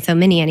 not even so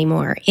many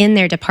anymore, in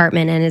their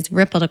department, and is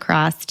rippled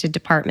across to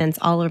departments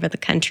all over the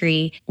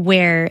country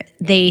where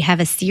they have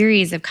a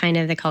series of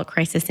they call it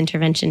crisis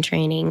intervention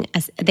training.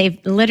 They've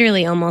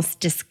literally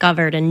almost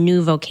discovered a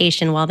new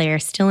vocation while they are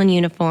still in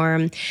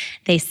uniform.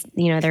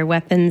 Their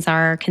weapons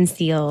are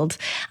concealed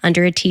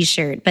under a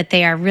t-shirt, but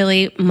they are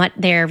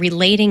they're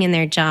relating in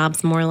their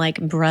jobs more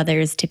like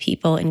brothers to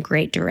people in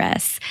great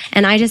duress.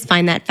 And I just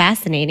find that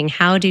fascinating.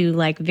 How do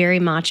very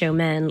macho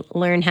men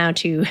learn how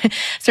to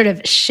sort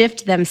of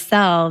shift themselves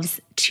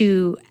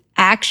to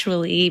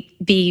actually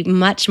be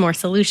much more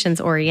solutions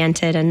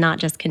oriented and not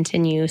just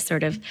continue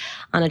sort of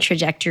on a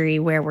trajectory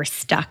where we're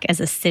stuck as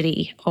a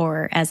city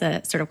or as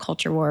a sort of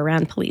culture war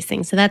around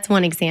policing. So that's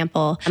one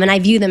example. I mean, I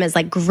view them as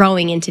like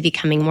growing into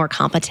becoming more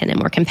competent and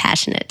more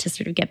compassionate, to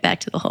sort of get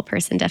back to the whole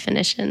person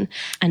definition.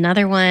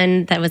 Another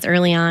one that was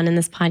early on in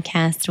this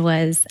podcast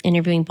was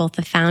interviewing both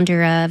the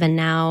founder of and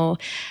now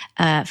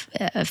a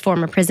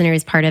former prisoner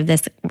as part of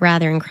this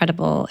rather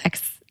incredible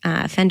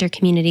offender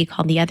community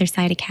called the Other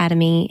Side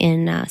Academy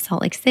in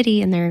Salt Lake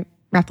City, and they're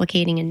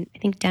replicating in, I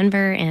think,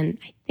 Denver and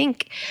I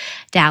think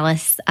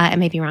Dallas. I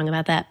may be wrong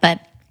about that, but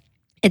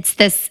it's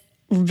this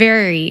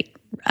very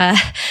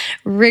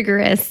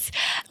rigorous,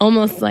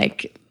 almost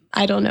like,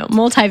 I don't know,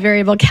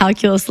 multivariable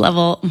calculus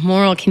level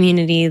moral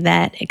community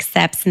that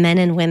accepts men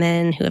and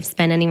women who have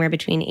spent anywhere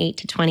between 8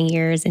 to 20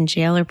 years in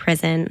jail or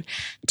prison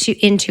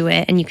into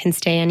it. And you can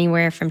stay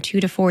anywhere from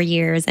 2 to 4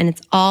 years. And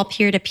it's all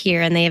peer to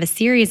peer. And they have a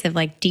series of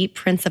like deep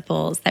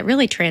principles that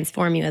really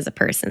transform you as a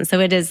person.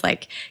 So it is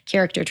like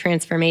character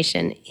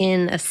transformation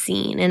in a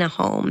scene, in a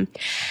home.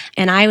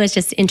 And I was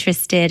just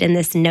interested in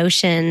this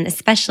notion,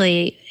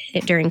 especially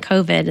during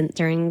COVID and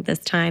during this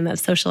time of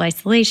social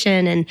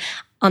isolation, and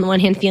on the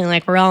one hand, feeling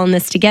like we're all in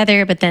this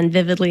together, but then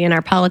vividly in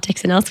our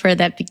politics and elsewhere,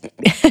 that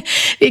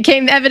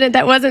became evident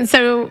that wasn't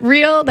so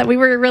real, that we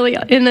were really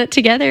in it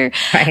together.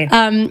 Right.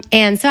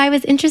 And so I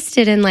was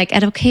interested in like,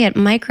 at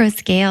micro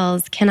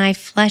scales, can I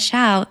flesh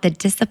out the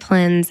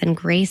disciplines and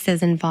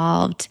graces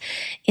involved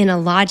in a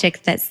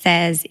logic that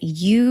says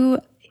you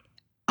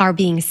are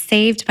being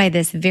saved by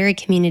this very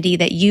community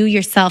that you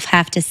yourself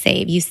have to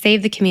save. You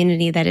save the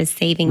community that is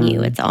saving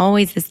you. It's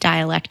always this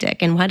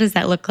dialectic. And what does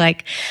that look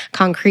like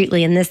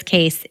concretely in this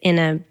case in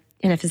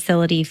a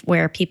facility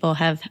where people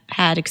have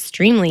had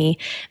extremely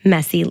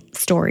messy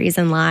stories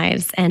and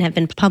lives and have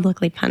been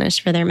publicly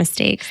punished for their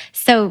mistakes?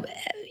 So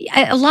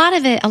a lot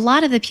of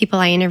the people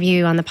I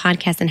interview on the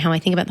podcast and how I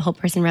think about the whole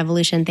person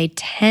revolution, they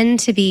tend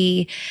to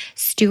be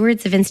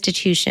stewards of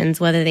institutions,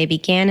 whether they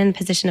began in a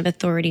position of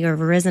authority or have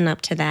risen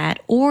up to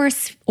that, or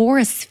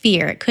a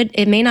sphere.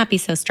 It may not be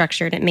so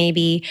structured. It may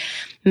be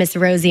Miss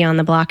Rosie on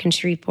the block in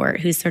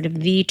Shreveport, who's sort of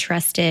the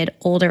trusted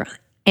older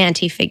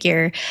auntie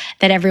figure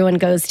that everyone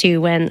goes to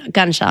when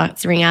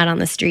gunshots ring out on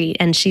the street,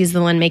 and she's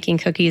the one making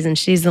cookies and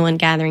she's the one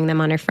gathering them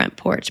on her front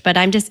porch. But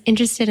I'm just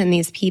interested in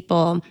these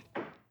people,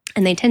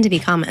 and they tend to be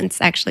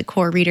comments, actually,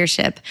 core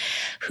readership,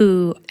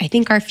 who I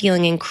think are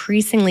feeling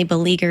increasingly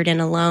beleaguered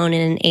and alone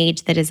in an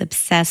age that is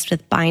obsessed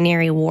with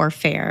binary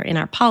warfare in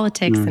our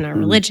politics and our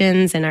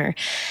religions and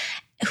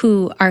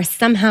who are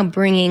somehow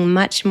bringing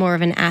much more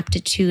of an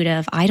aptitude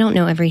of, I don't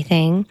know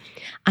everything.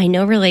 I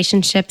know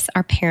relationships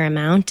are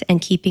paramount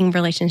and keeping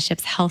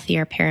relationships healthy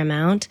are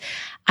paramount.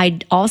 I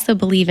also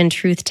believe in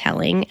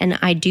truth-telling, and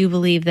I do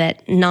believe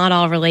that not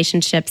all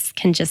relationships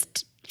can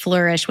just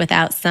flourish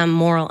without some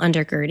moral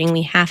undergirding.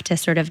 We have to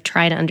sort of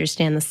try to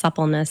understand the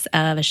suppleness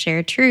of a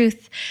shared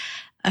truth,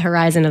 a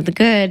horizon of the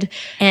good.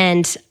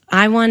 And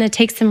I want to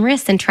take some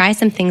risks and try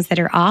some things that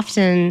are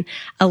often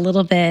a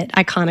little bit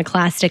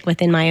iconoclastic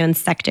within my own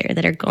sector,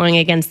 that are going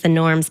against the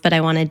norms, but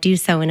I want to do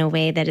so in a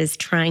way that is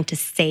trying to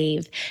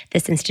save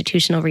this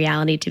institutional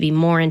reality to be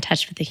more in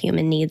touch with the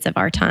human needs of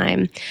our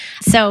time.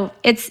 So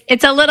it's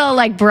a little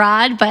like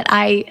broad, but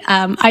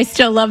I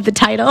still love the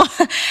title.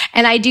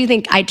 And I do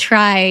think I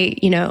try,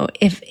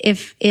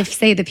 if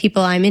say the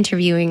people I'm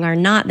interviewing are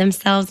not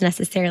themselves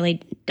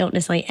don't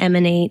necessarily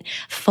emanate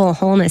full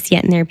wholeness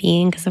yet in their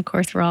being, because of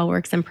course we're all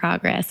works in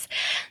progress,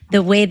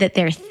 the way that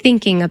they're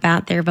thinking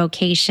about their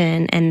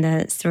vocation and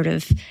the sort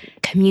of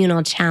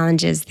communal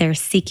challenges they're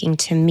seeking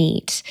to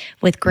meet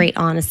with great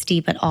honesty,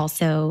 but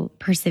also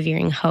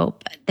persevering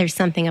hope. There's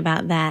something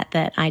about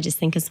that I just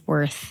think is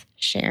worth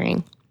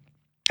sharing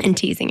and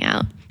teasing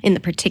out in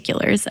the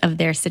particulars of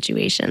their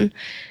situation.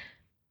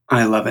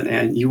 I love it,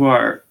 Anne.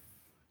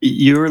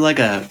 You're like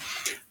a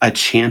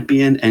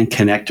champion and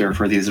connector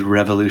for these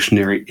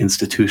revolutionary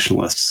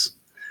institutionalists.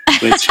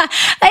 Which,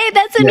 hey,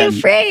 that's a new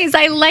phrase.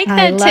 I like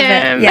that,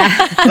 Tim.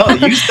 Yeah. Oh,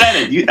 you said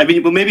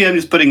it. Maybe I'm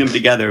just putting them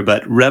together,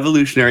 but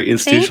revolutionary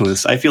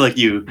institutionalists. I feel like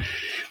you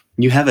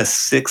have a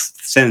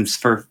sixth sense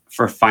for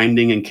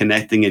finding and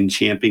connecting and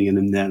championing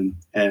in them.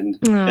 And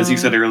as you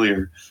said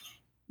earlier,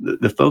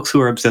 the folks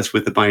who are obsessed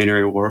with the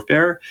binary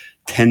warfare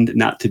tend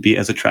not to be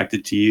as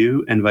attracted to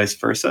you, and vice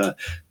versa.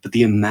 But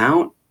the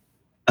amount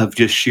of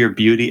just sheer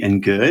beauty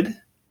and good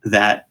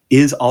that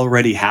is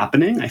already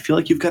happening, I feel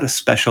like you've got a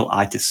special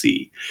eye to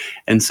see.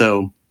 And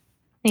so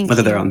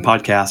whether they're on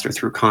podcast or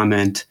through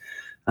comment,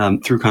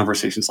 through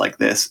conversations like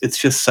this, it's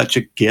just such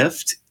a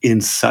gift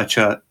in such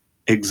a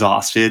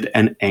exhausted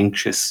and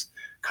anxious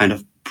kind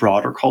of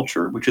broader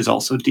culture, which is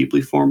also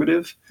deeply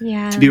formative,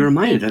 to be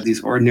reminded of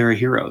these ordinary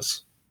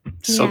heroes.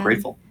 So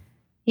grateful.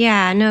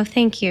 Yeah, no,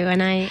 thank you.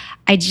 And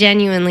I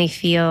genuinely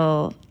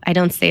feel, I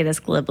don't say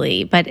this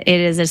glibly, but it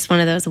is just one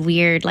of those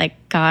weird, like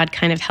God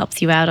kind of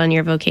helps you out on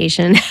your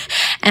vocation.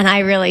 And I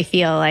really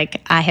feel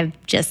like I have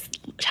just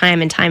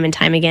time and time and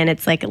time again,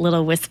 it's like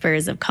little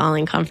whispers of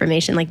calling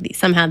confirmation. Like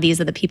somehow these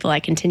are the people I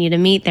continue to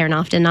meet. They're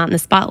often not in the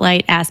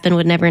spotlight. Aspen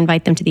would never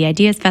invite them to the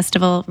Ideas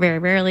Festival, very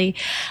rarely.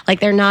 Like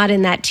they're not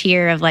in that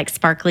tier of like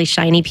sparkly,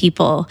 shiny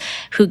people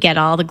who get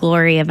all the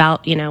glory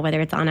about,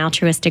 whether it's on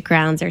altruistic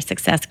grounds or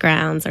success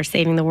grounds or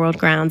saving the world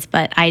grounds.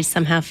 But I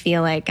somehow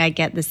feel like I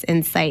get this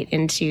insight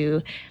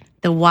into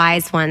the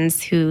wise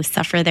ones who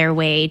suffer their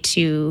way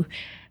to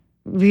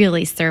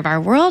really serve our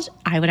world.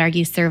 I would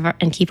argue serve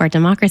and keep our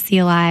democracy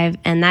alive.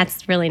 And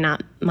that's really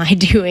not my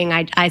doing.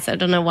 I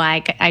don't know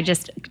why. I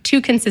just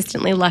too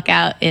consistently luck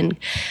out in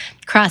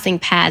crossing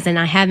paths, and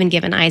I have been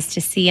given eyes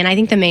to see. And I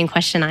think the main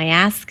question I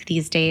ask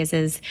these days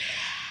is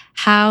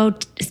how,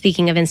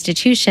 speaking of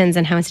institutions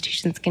and how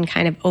institutions can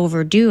kind of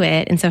overdo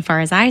it, insofar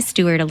as I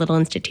steward a little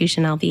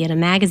institution, albeit a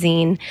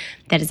magazine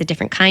that is a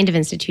different kind of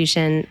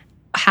institution,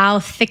 how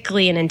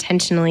thickly and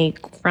intentionally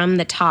from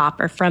the top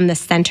or from the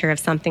center of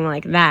something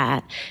like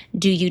that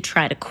do you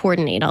try to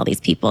coordinate all these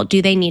people? Do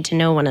they need to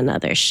know one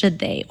another? Should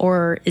they?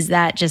 Or is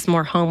that just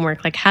more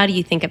homework? Like, how do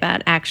you think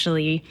about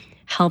actually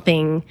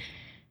helping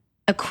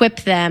equip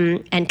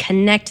them and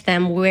connect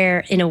them where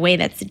in a way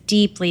that's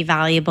deeply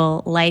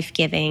valuable,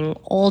 life-giving,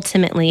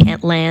 ultimately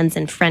it lands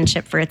in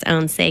friendship for its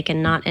own sake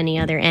and not any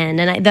other end?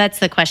 And that's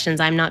the questions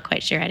I'm not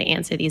quite sure how to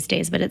answer these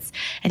days, but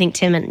I think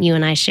Tim and you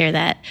and I share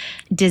that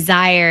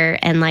desire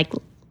and like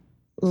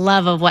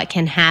love of what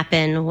can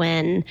happen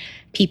when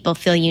people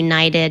feel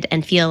united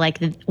and feel like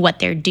what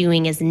they're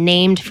doing is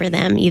named for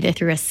them, either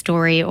through a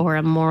story or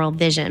a moral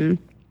vision.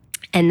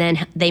 And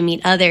then they meet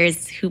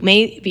others who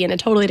may be in a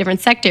totally different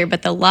sector,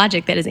 but the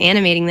logic that is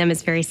animating them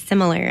is very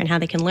similar and how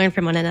they can learn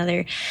from one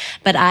another.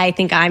 But I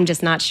think I'm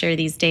just not sure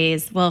these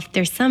days, well, if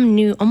there's some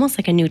new, almost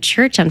like a new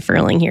church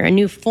unfurling here, a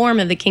new form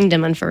of the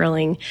kingdom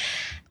unfurling,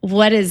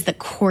 what does the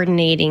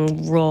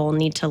coordinating role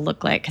need to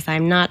look like? Because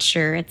I'm not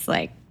sure it's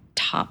like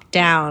top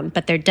down,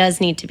 but there does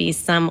need to be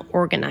some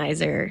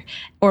organizer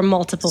or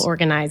multiple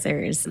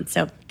organizers. And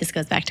so this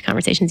goes back to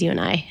conversations you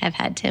and I have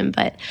had, Tim,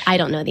 but I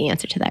don't know the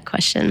answer to that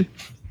question.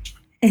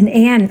 And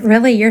Anne,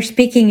 really, you're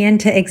speaking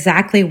into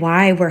exactly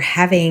why we're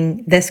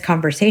having this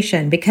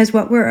conversation, because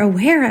what we're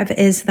aware of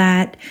is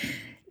that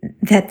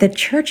the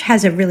church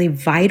has a really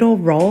vital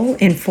role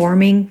in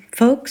forming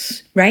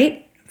folks,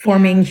 right?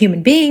 Forming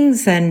human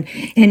beings and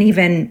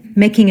even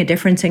making a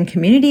difference in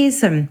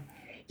communities.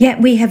 Yet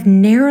we have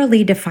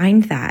narrowly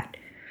defined that.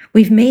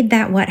 We've made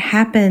that what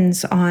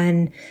happens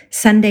on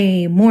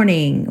Sunday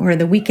morning or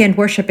the weekend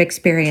worship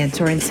experience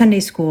or in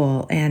Sunday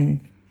school, and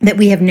that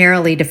we have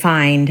narrowly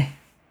defined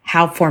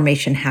how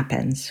formation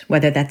happens,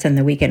 whether that's in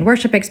the weekend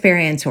worship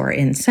experience or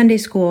in Sunday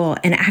school.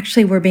 And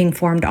actually we're being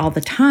formed all the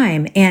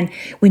time. And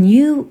when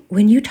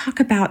you talk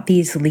about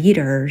these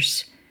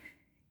leaders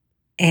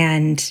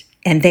and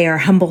they are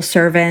humble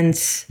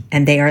servants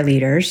and they are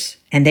leaders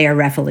and they are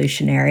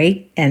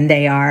revolutionary and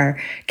they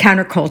are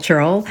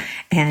countercultural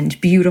and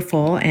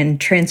beautiful and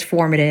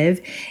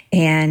transformative,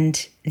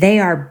 and they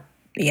are,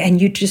 and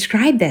you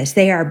describe this,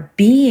 they are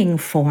being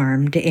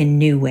formed in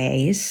new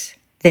ways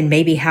than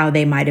maybe how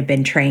they might have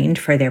been trained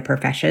for their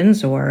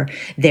professions or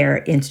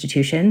their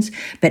institutions.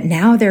 But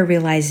now they're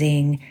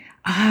realizing,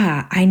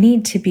 I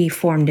need to be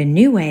formed in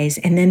new ways.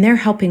 And then they're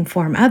helping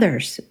form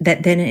others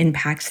that then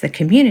impacts the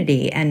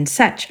community and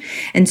such.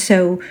 And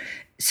so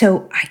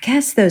I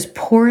guess those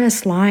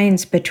porous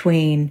lines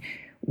between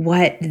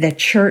what the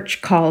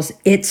church calls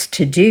its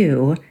to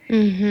do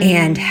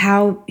and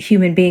how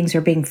human beings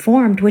are being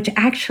formed, which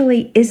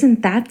actually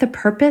isn't that the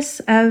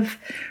purpose of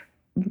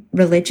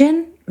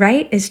religion?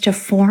 Right, is to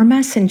form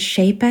us and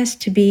shape us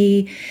to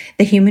be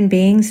the human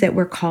beings that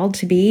we're called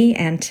to be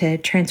and to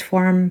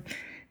transform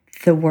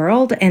the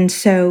world. And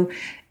so,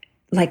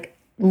 like,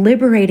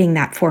 liberating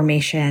that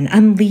formation,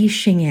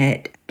 unleashing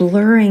it,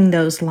 blurring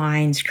those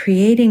lines,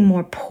 creating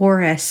more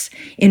porous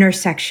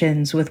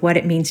intersections with what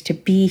it means to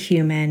be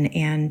human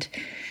and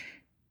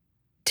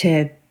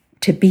to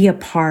be a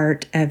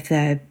part of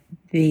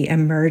the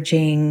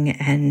emerging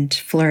and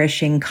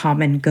flourishing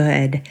common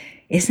good.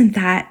 Isn't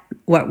that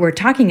what we're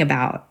talking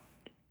about,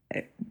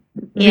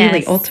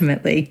 really,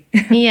 ultimately?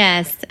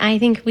 Yes, I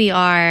think we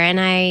are. And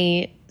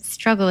I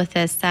struggle with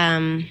this.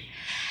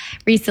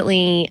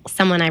 Recently,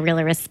 someone I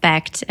really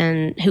respect,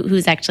 and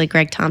who's actually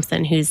Greg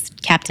Thompson, who's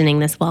captaining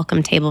this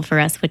Welcome Table for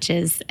us, which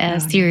is a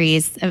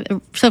series,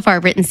 so far a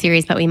written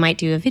series, but we might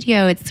do a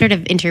video. It's sort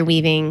of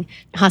interweaving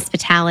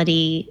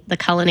hospitality, the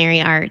culinary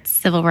arts,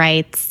 civil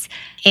rights,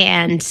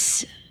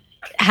 and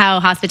how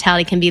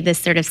hospitality can be this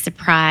sort of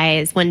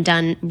surprise when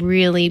done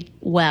really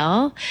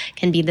well,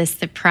 can be this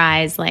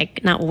surprise,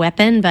 like not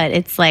weapon, but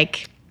it's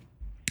like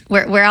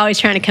we're always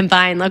trying to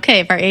combine, okay,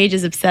 if our age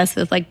is obsessed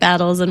with like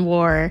battles and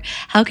war,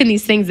 how can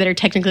these things that are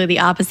technically the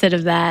opposite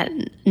of that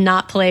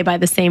not play by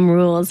the same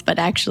rules, but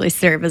actually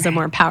serve as a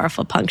more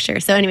powerful puncture?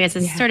 So anyways,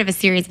 it's sort of a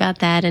series about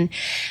that. And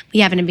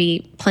we happened to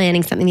be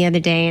planning something the other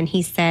day, and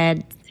he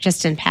said,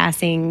 just in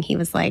passing, he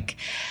was like,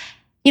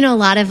 a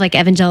lot of like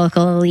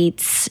evangelical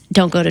elites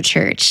don't go to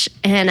church.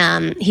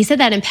 And he said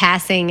that in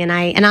passing, and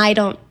I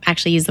don't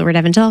actually use the word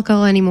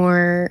evangelical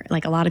anymore,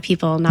 like a lot of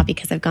people, not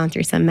because I've gone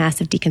through some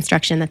massive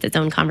deconstruction, that's its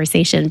own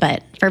conversation,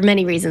 but for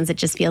many reasons it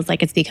just feels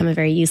like it's become a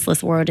very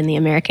useless word in the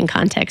American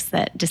context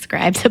that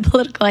describes a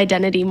political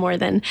identity more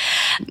than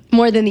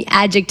the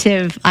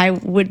adjective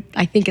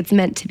I think it's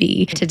meant to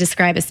be, to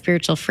describe a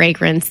spiritual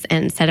fragrance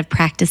and set of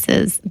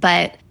practices.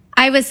 But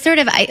I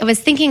was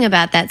thinking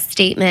about that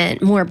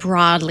statement more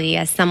broadly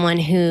as someone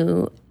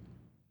who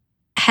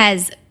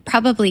has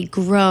probably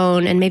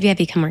grown, and maybe I've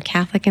become more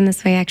Catholic in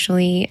this way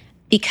actually,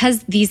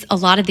 because a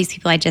lot of these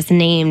people I just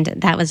named,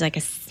 that was like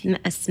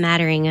a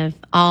smattering of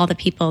all the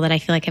people that I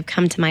feel like have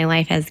come to my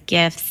life as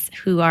gifts,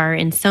 who are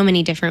in so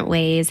many different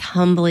ways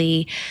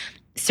humbly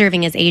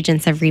serving as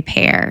agents of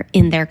repair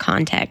in their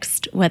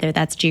context, whether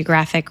that's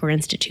geographic or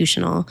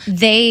institutional.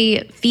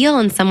 They feel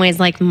in some ways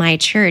like my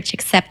church,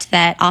 except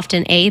that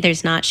often,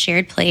 there's not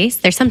shared place.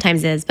 There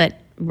sometimes is, but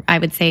I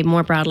would say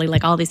more broadly,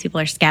 like all these people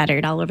are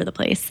scattered all over the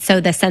place. So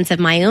the sense of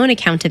my own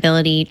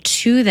accountability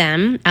to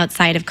them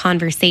outside of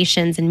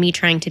conversations and me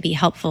trying to be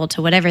helpful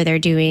to whatever they're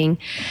doing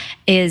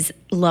is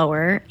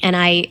lower.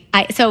 And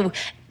so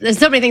there's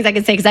so many things I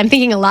could say, because I'm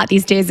thinking a lot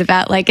these days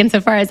about, like,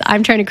 insofar as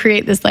I'm trying to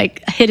create this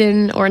like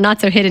hidden or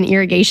not so hidden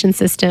irrigation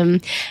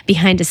system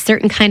behind a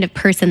certain kind of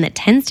person that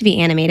tends to be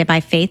animated by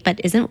faith, but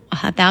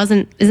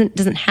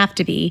doesn't have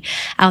to be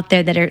out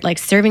there, that are like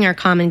serving our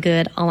common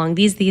good along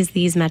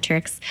these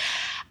metrics.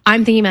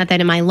 I'm thinking about that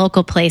in my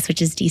local place,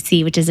 which is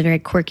DC, which is a very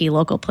quirky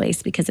local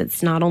place because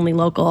it's not only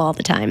local all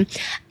the time.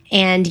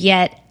 And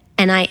yet,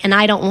 and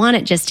I don't want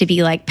it just to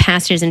be like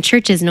pastors and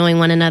churches knowing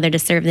one another to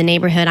serve the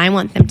neighborhood. I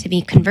want them to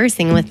be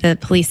conversing with the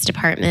police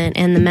department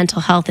and the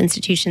mental health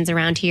institutions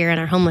around here and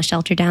our homeless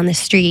shelter down the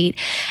street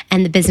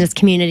and the business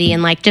community,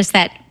 and like just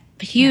that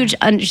huge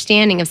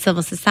understanding of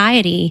civil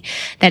society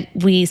that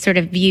we sort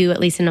of view, at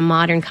least in a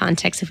modern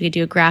context, if we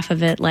do a graph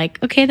of it,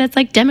 like, okay, that's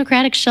like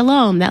democratic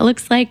shalom. That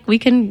looks like we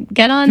can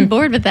get on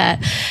board with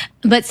that.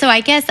 But so I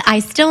guess I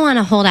still want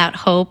to hold out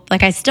hope.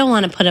 Like I still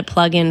want to put a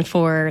plug in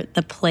for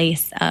the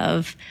place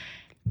of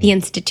the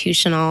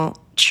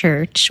institutional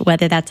church,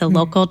 whether that's a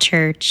local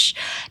church,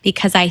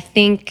 because I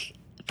think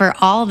for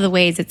all of the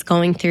ways it's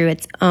going through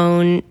its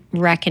own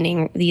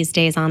reckoning these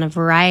days on a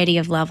variety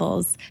of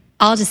levels,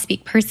 I'll just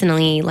speak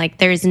personally, like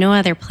there's no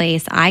other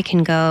place I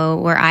can go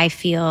where I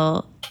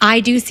feel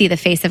I do see the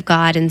face of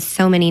God in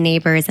so many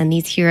neighbors and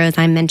these heroes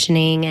I'm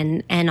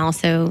mentioning, and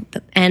also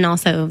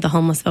the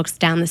homeless folks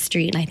down the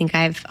street. And I think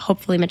I've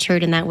hopefully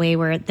matured in that way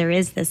where there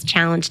is this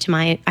challenge to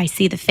I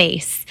see the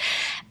face.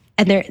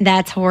 And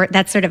that's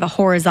sort of a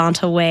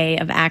horizontal way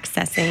of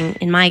accessing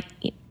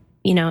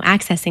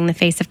accessing the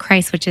face of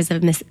Christ, which is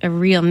a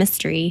real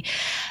mystery.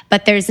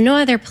 But there's no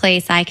other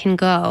place I can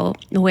go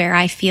where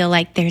I feel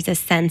like there's a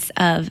sense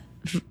of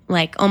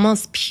like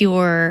almost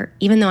pure,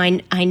 even though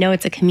I know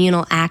it's a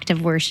communal act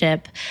of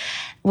worship,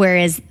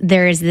 whereas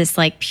there is this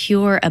like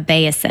pure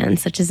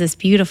obeisance, which is this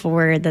beautiful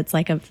word that's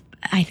like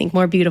I think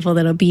more beautiful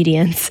than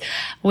obedience,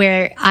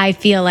 where I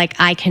feel like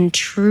I can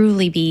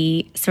truly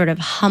be sort of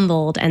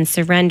humbled and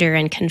surrender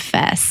and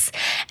confess.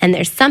 And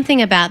there's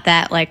something about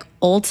that like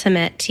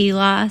ultimate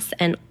telos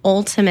and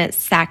ultimate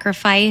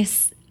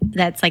sacrifice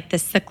that's like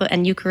this cyclic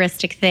and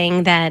Eucharistic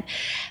thing that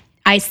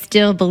I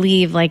still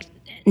believe like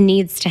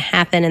needs to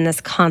happen in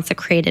this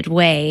consecrated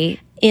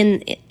way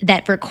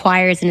that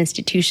requires an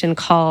institution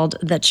called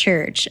the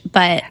church.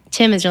 But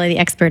Tim is really the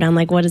expert on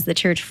like, what is the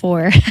church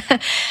for?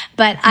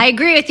 But I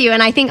agree with you.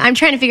 And I think I'm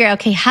trying to figure out,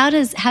 okay, how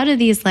do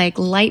these like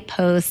light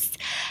posts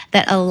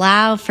that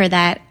allow for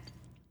that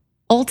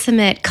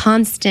ultimate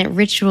constant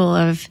ritual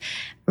of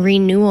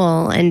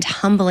renewal and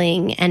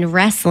humbling and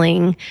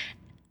wrestling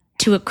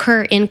to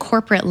occur in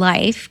corporate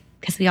life,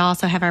 because we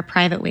also have our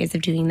private ways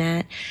of doing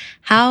that.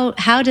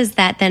 How does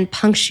that then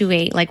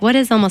punctuate? Like, what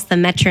is almost the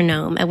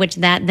metronome at which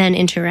that then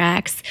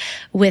interacts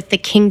with the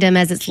kingdom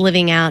as it's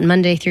living out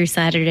Monday through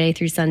Saturday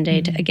through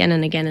Sunday to again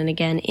and again and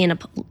again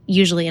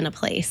usually in a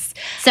place?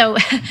 So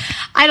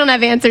I don't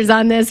have answers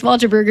on this.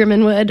 Walter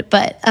Brueggemann would,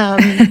 but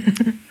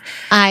I'm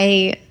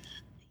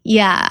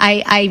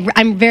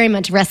very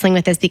much wrestling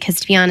with this because,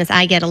 to be honest,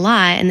 I get a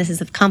lot, and this is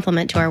a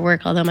compliment to our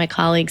work, although my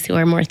colleagues who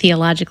are more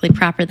theologically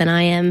proper than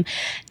I am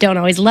don't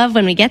always love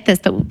when we get this,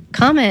 but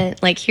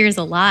comment, like, here's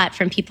a lot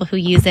from people who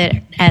use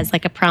it as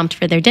like a prompt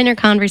for their dinner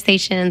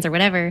conversations or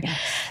whatever. Yes.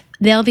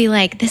 They'll be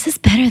like, this is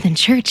better than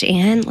church,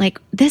 Anne. Like,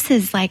 this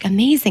is like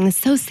amazing. It's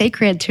so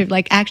sacred to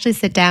like actually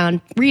sit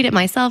down, read it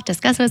myself,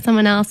 discuss it with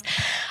someone else.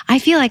 I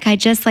feel like I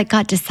just like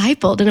got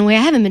discipled in a way I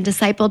haven't been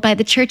discipled by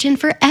the church in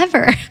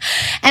forever.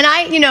 And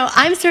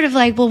I'm sort of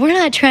like, well, we're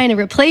not trying to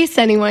replace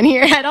anyone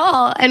here at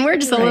all. And we're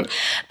just a little,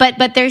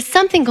 but there's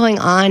something going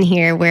on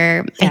here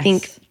where I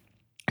think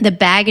the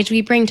baggage we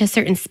bring to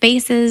certain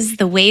spaces,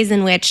 the ways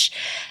in which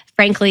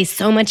frankly,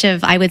 so much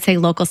of, I would say,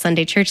 local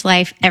Sunday church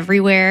life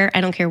everywhere,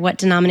 I don't care what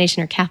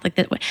denomination or Catholic,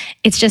 that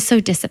it's just so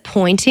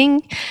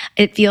disappointing.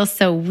 It feels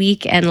so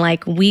weak and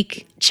like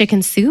weak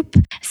chicken soup.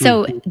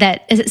 So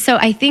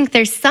I think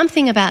there's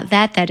something about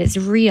that is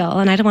real,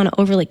 and I don't want to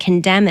overly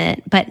condemn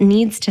it, but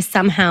needs to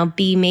somehow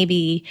be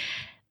maybe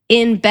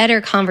in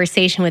better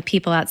conversation with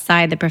people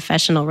outside the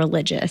professional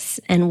religious,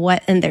 and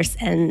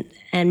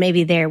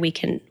maybe there we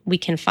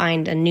can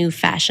find a new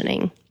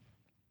fashioning.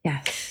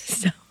 Yes.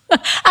 So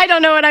I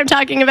don't know what I'm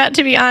talking about,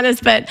 to be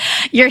honest, but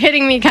you're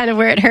hitting me kind of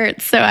where it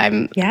hurts. So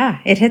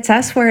Yeah, it hits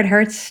us where it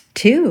hurts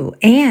too.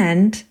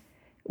 And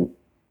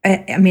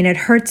I mean, it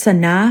hurts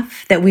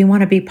enough that we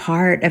want to be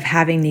part of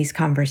having these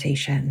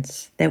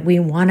conversations, that we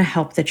want to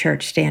help the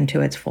church stand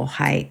to its full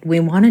height. We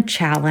want to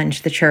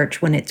challenge the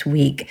church when it's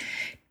weak,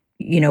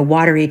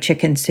 watery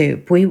chicken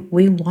soup. We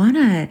want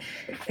to,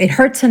 it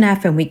hurts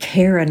enough and we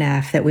care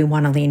enough that we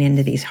want to lean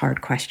into these hard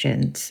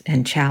questions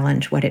and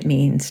challenge what it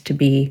means to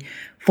be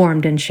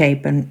formed and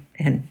shaped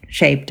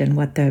and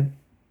what the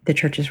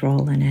church's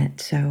role in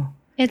it. So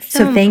it's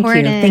so thank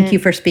important. you. Thank you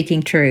for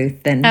speaking truth.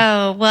 And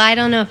I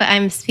don't know if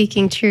I'm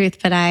speaking truth,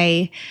 but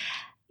I'm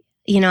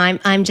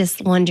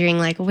just wondering,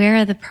 like, where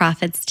are the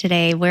prophets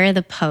today? Where are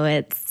the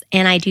poets?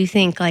 And I do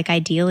think, like,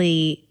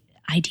 ideally,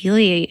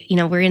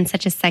 we're in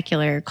such a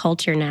secular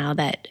culture now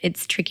that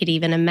it's tricky to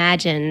even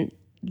imagine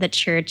the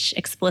church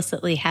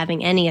explicitly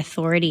having any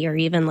authority or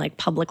even like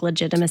public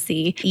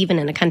legitimacy, even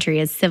in a country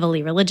as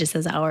civilly religious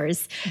as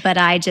ours. But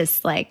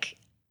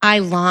I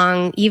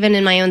long, even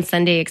in my own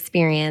Sunday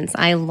experience,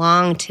 I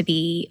long to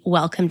be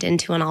welcomed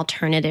into an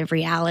alternative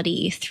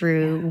reality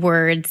through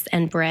words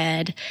and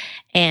bread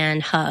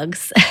and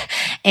hugs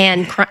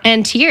and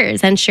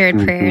tears and shared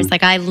prayers.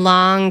 Like, I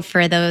long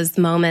for those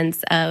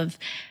moments of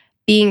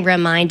being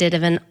reminded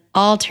of an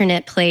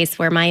alternate place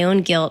where my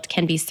own guilt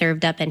can be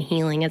served up and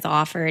healing is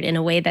offered in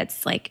a way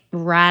that's like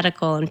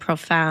radical and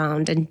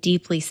profound and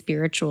deeply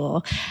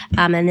spiritual.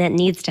 And that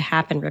needs to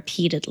happen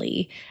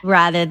repeatedly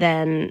rather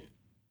than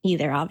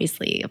either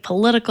obviously a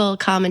political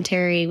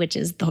commentary, which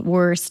is the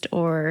worst,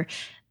 or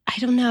I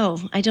don't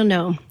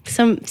know.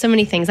 So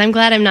many things. I'm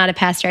glad I'm not a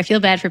pastor. I feel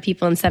bad for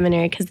people in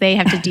seminary because they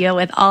have to deal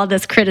with all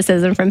this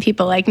criticism from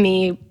people like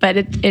me, but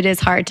it is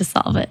hard to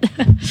solve it.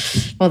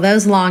 Well,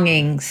 those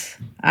longings,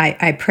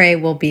 I pray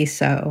will be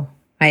so.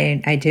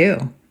 I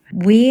do.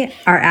 We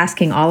are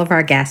asking all of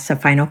our guests a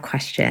final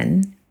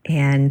question,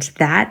 and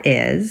that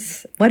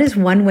is, what is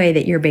one way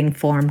that you're being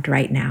formed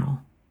right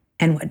now?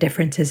 And what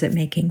difference is it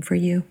making for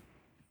you?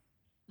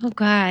 Oh,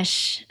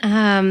 gosh.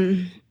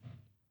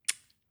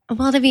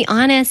 Well, to be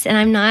honest, and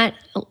I'm not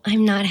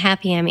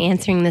happy I'm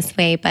answering this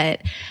way,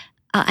 but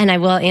and I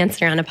will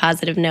answer on a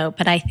positive note,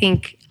 but I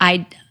think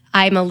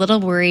I'm a little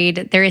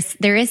worried. There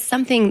is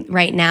something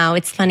right now.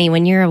 It's funny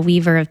when you're a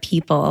weaver of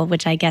people,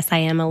 which I guess I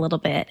am a little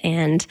bit,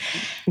 and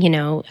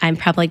I'm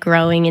probably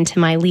growing into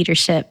my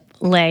leadership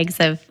legs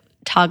of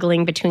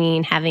toggling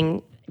between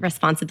having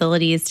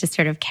responsibilities to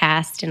sort of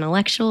cast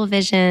intellectual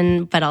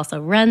vision, but also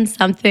run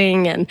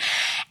something, and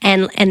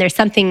there's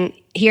something.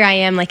 Here I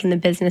am, like in the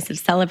business of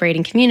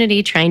celebrating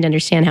community, trying to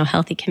understand how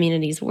healthy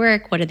communities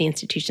work. What are the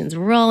institution's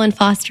role in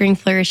fostering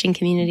flourishing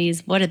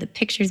communities? What are the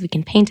pictures we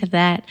can paint of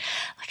that?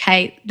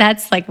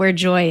 That's like where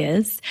joy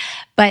is.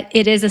 But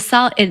it is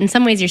in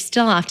some ways, you're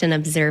still often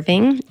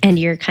observing, and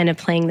you're kind of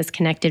playing this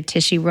connective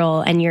tissue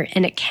role. And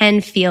it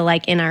can feel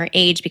like in our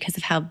age, because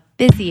of how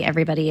busy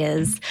everybody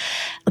is,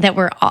 that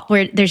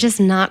there's just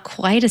not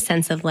quite a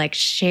sense of like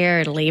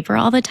shared labor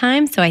all the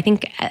time. So I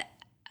think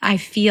I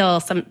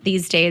feel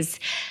these days,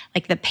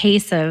 like the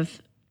pace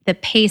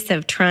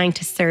of trying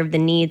to serve the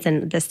needs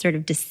and this sort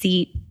of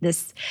deceit,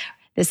 this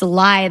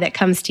lie that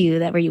comes to you,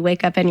 that where you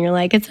wake up and you're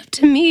like, it's up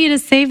to me to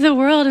save the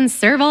world and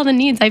serve all the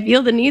needs. I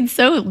feel the needs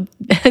so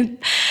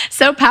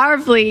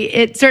powerfully.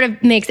 It sort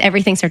of makes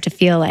everything start to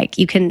feel like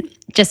you can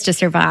just to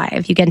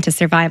survive. You get into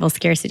survival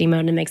scarcity mode,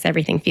 and it makes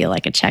everything feel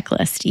like a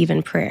checklist,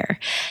 even prayer.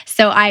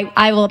 So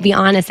I will be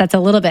honest, that's a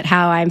little bit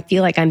how I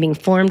feel like I'm being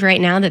formed right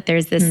now, that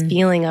there's this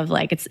feeling of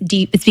like it's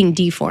being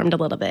deformed a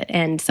little bit.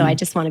 And so I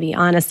just want to be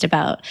honest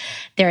about,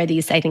 there are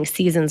these, I think,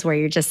 seasons where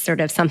you're just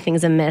sort of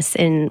something's amiss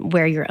in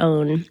where your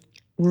own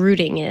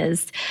rooting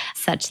is,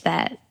 such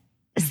that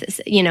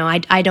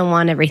I don't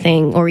want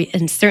everything,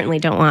 and certainly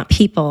don't want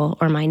people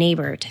or my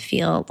neighbor to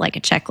feel like a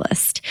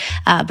checklist.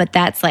 But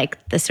that's like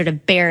the sort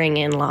of bearing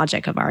in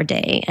logic of our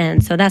day.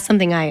 And so that's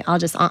something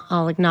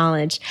I'll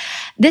acknowledge.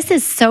 This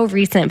is so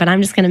recent, but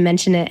I'm just going to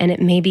mention it, and it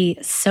may be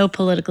so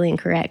politically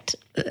incorrect.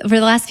 For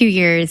the last few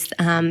years,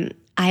 I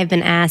have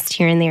been asked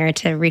here and there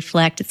to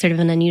reflect. It's sort of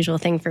an unusual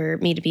thing for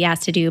me to be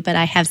asked to do, but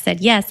I have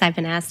said yes. I've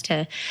been asked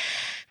to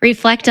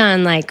reflect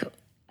on like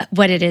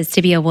what it is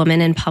to be a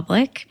woman in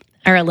public,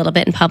 or a little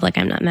bit in public.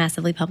 I'm not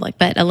massively public,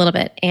 but a little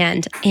bit.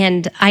 And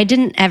I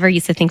didn't ever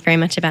used to think very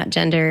much about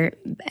gender.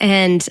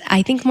 And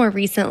I think more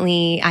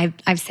recently,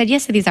 I've said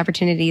yes to these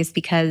opportunities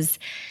because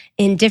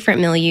in different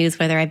milieus,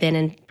 whether I've been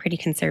in pretty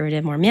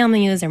conservative, more male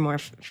milieus or more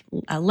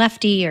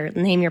lefty, or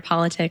name your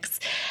politics,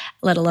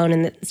 let alone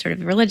in the sort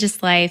of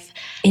religious life,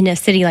 in a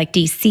city like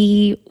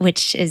DC,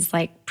 which is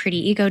like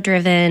pretty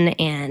ego-driven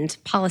and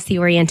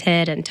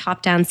policy-oriented and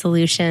top-down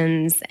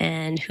solutions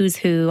and who's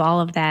who, all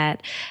of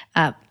that.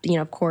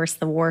 Of course,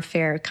 the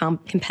warfare,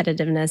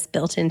 competitiveness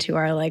built into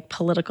our like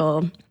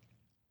political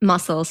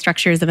muscle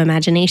structures of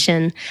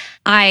imagination.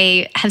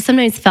 I have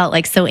sometimes felt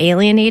like so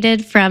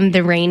alienated from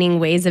the reigning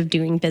ways of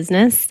doing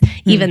business,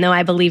 even though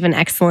I believe in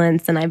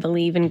excellence and I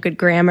believe in good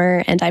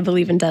grammar and I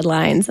believe in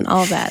deadlines and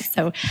all of that.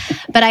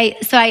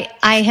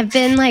 I have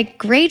been like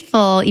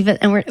grateful, even,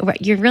 and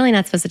you're really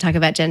not supposed to talk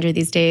about gender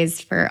these days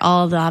for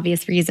all the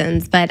obvious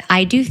reasons, but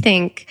I do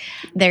think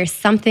there's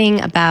something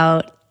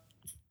about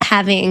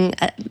having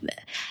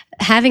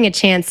a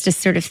chance to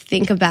sort of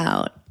think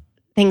about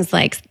things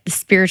like the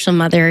spiritual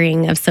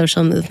mothering of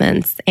social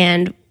movements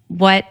and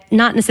what,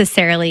 not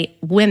necessarily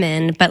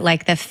women, but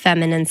like the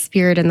feminine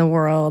spirit in the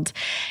world.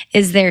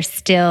 Is there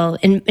still,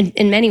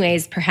 in many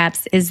ways,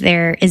 perhaps, is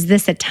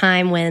this a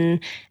time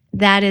when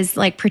that is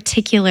like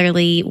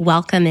particularly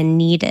welcome and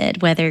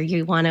needed, whether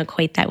you want to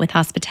equate that with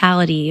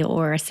hospitality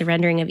or a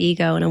surrendering of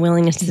ego and a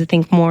willingness to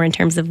think more in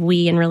terms of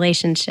we in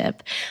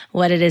relationship,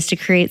 what it is to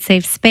create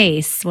safe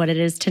space, what it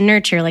is to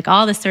nurture, like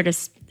all the sort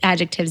of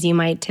adjectives you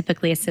might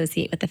typically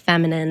associate with the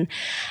feminine.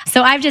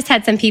 So I've just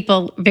had some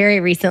people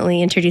very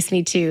recently introduce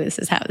me to, this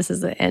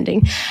is the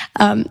ending.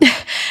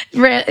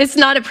 It's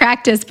not a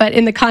practice, but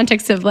in the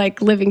context of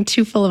like living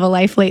too full of a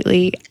life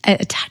lately,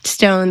 a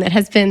touchstone that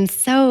has been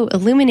so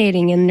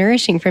illuminating and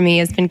nourishing for me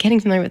has been getting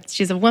familiar with,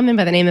 she's a woman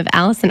by the name of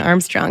Alison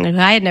Armstrong, who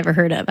I had never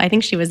heard of. I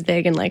think she was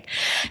big in like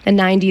the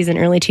 90s and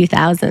early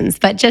 2000s,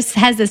 but just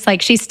has this,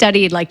 like, she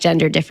studied like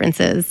gender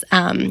differences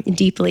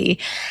deeply.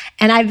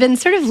 And I've been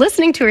sort of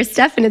listening to her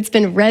stuff, and it's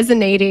been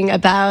resonating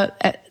about,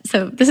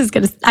 so this is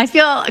going to, I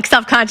feel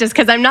self-conscious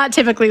because I'm not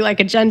typically like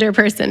a gender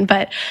person,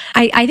 but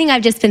I think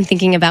I've just been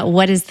thinking about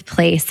what is the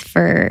place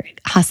for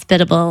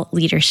hospitable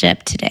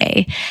leadership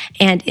today?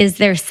 And is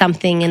there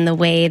something in the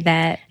way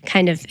that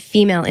kind of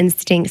female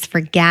instincts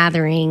for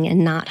gathering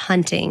and not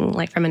hunting,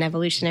 like from an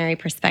evolutionary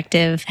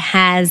perspective,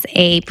 has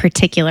a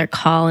particular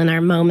call in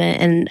our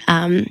moment?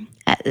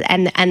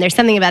 And there's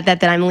something about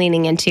that I'm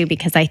leaning into,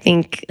 because I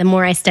think the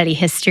more I study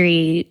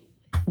history,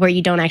 where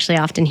you don't actually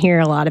often hear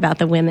a lot about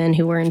the women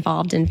who were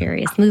involved in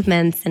various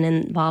movements and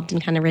involved in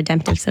kind of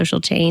redemptive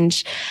social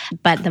change.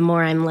 But the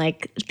more I'm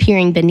like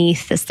peering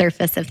beneath the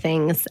surface of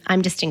things,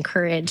 I'm just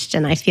encouraged,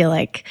 and I feel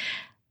like,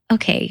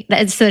 okay,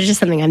 so it's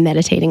just something I'm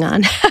meditating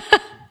on.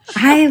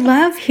 I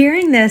love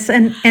hearing this.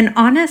 And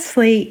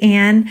honestly,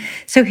 Anne,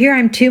 so here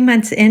I'm 2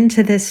 months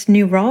into this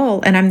new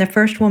role, and I'm the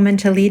first woman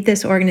to lead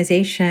this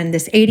organization,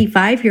 this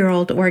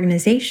 85-year-old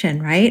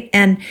organization, right?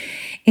 And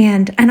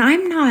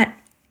I'm not,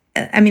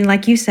 I mean,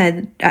 like you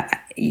said,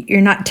 you're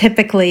not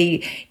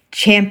typically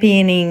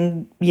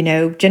championing,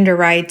 gender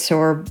rights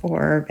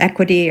or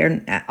equity,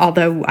 or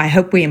although I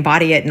hope we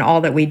embody it in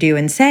all that we do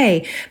and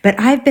say. But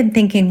I've been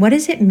thinking, what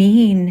does it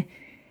mean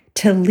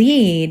to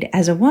lead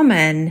as a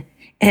woman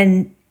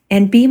and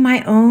be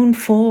my own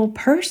full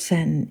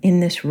person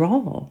in this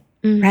role?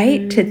 Mm-hmm.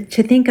 Right?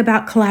 To think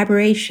about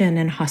collaboration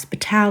and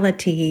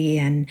hospitality,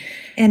 and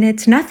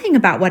it's nothing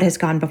about what has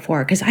gone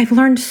before, because I've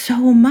learned so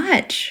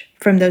much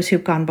from those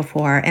who've gone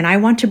before, and I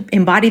want to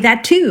embody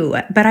that too.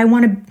 But I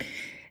want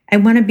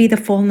to be the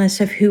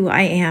fullness of who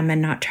I am,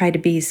 and not try to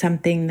be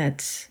something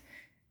that's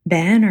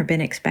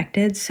been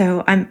expected.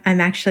 So I'm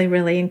actually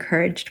really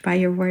encouraged by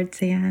your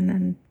words, Anne,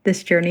 and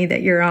this journey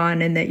that you're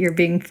on, and that you're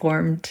being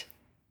formed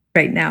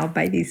right now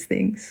by these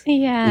things.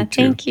 Yeah,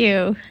 thank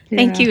you. Yeah.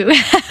 Thank you.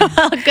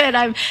 Well, good.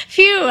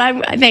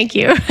 Thank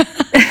you.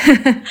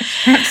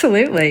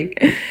 Absolutely.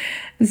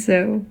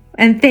 So,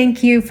 and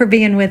thank you for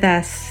being with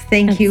us.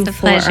 Thank you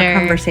for our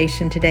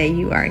conversation today.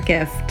 You are a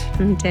gift.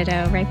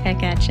 Ditto. Right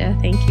back at you.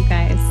 Thank you,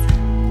 guys.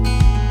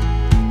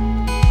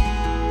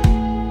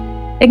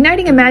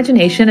 Igniting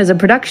Imagination is a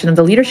production of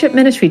the Leadership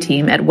Ministry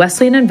team at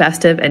Wesleyan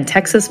Investive and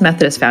Texas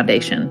Methodist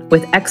Foundation,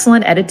 with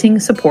excellent editing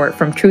support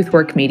from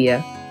TruthWork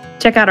Media.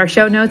 Check out our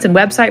show notes and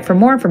website for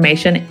more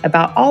information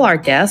about all our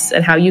guests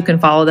and how you can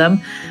follow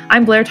them.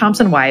 I'm Blair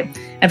Thompson White,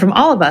 and from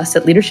all of us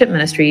at Leadership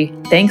Ministry,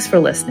 thanks for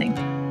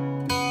listening.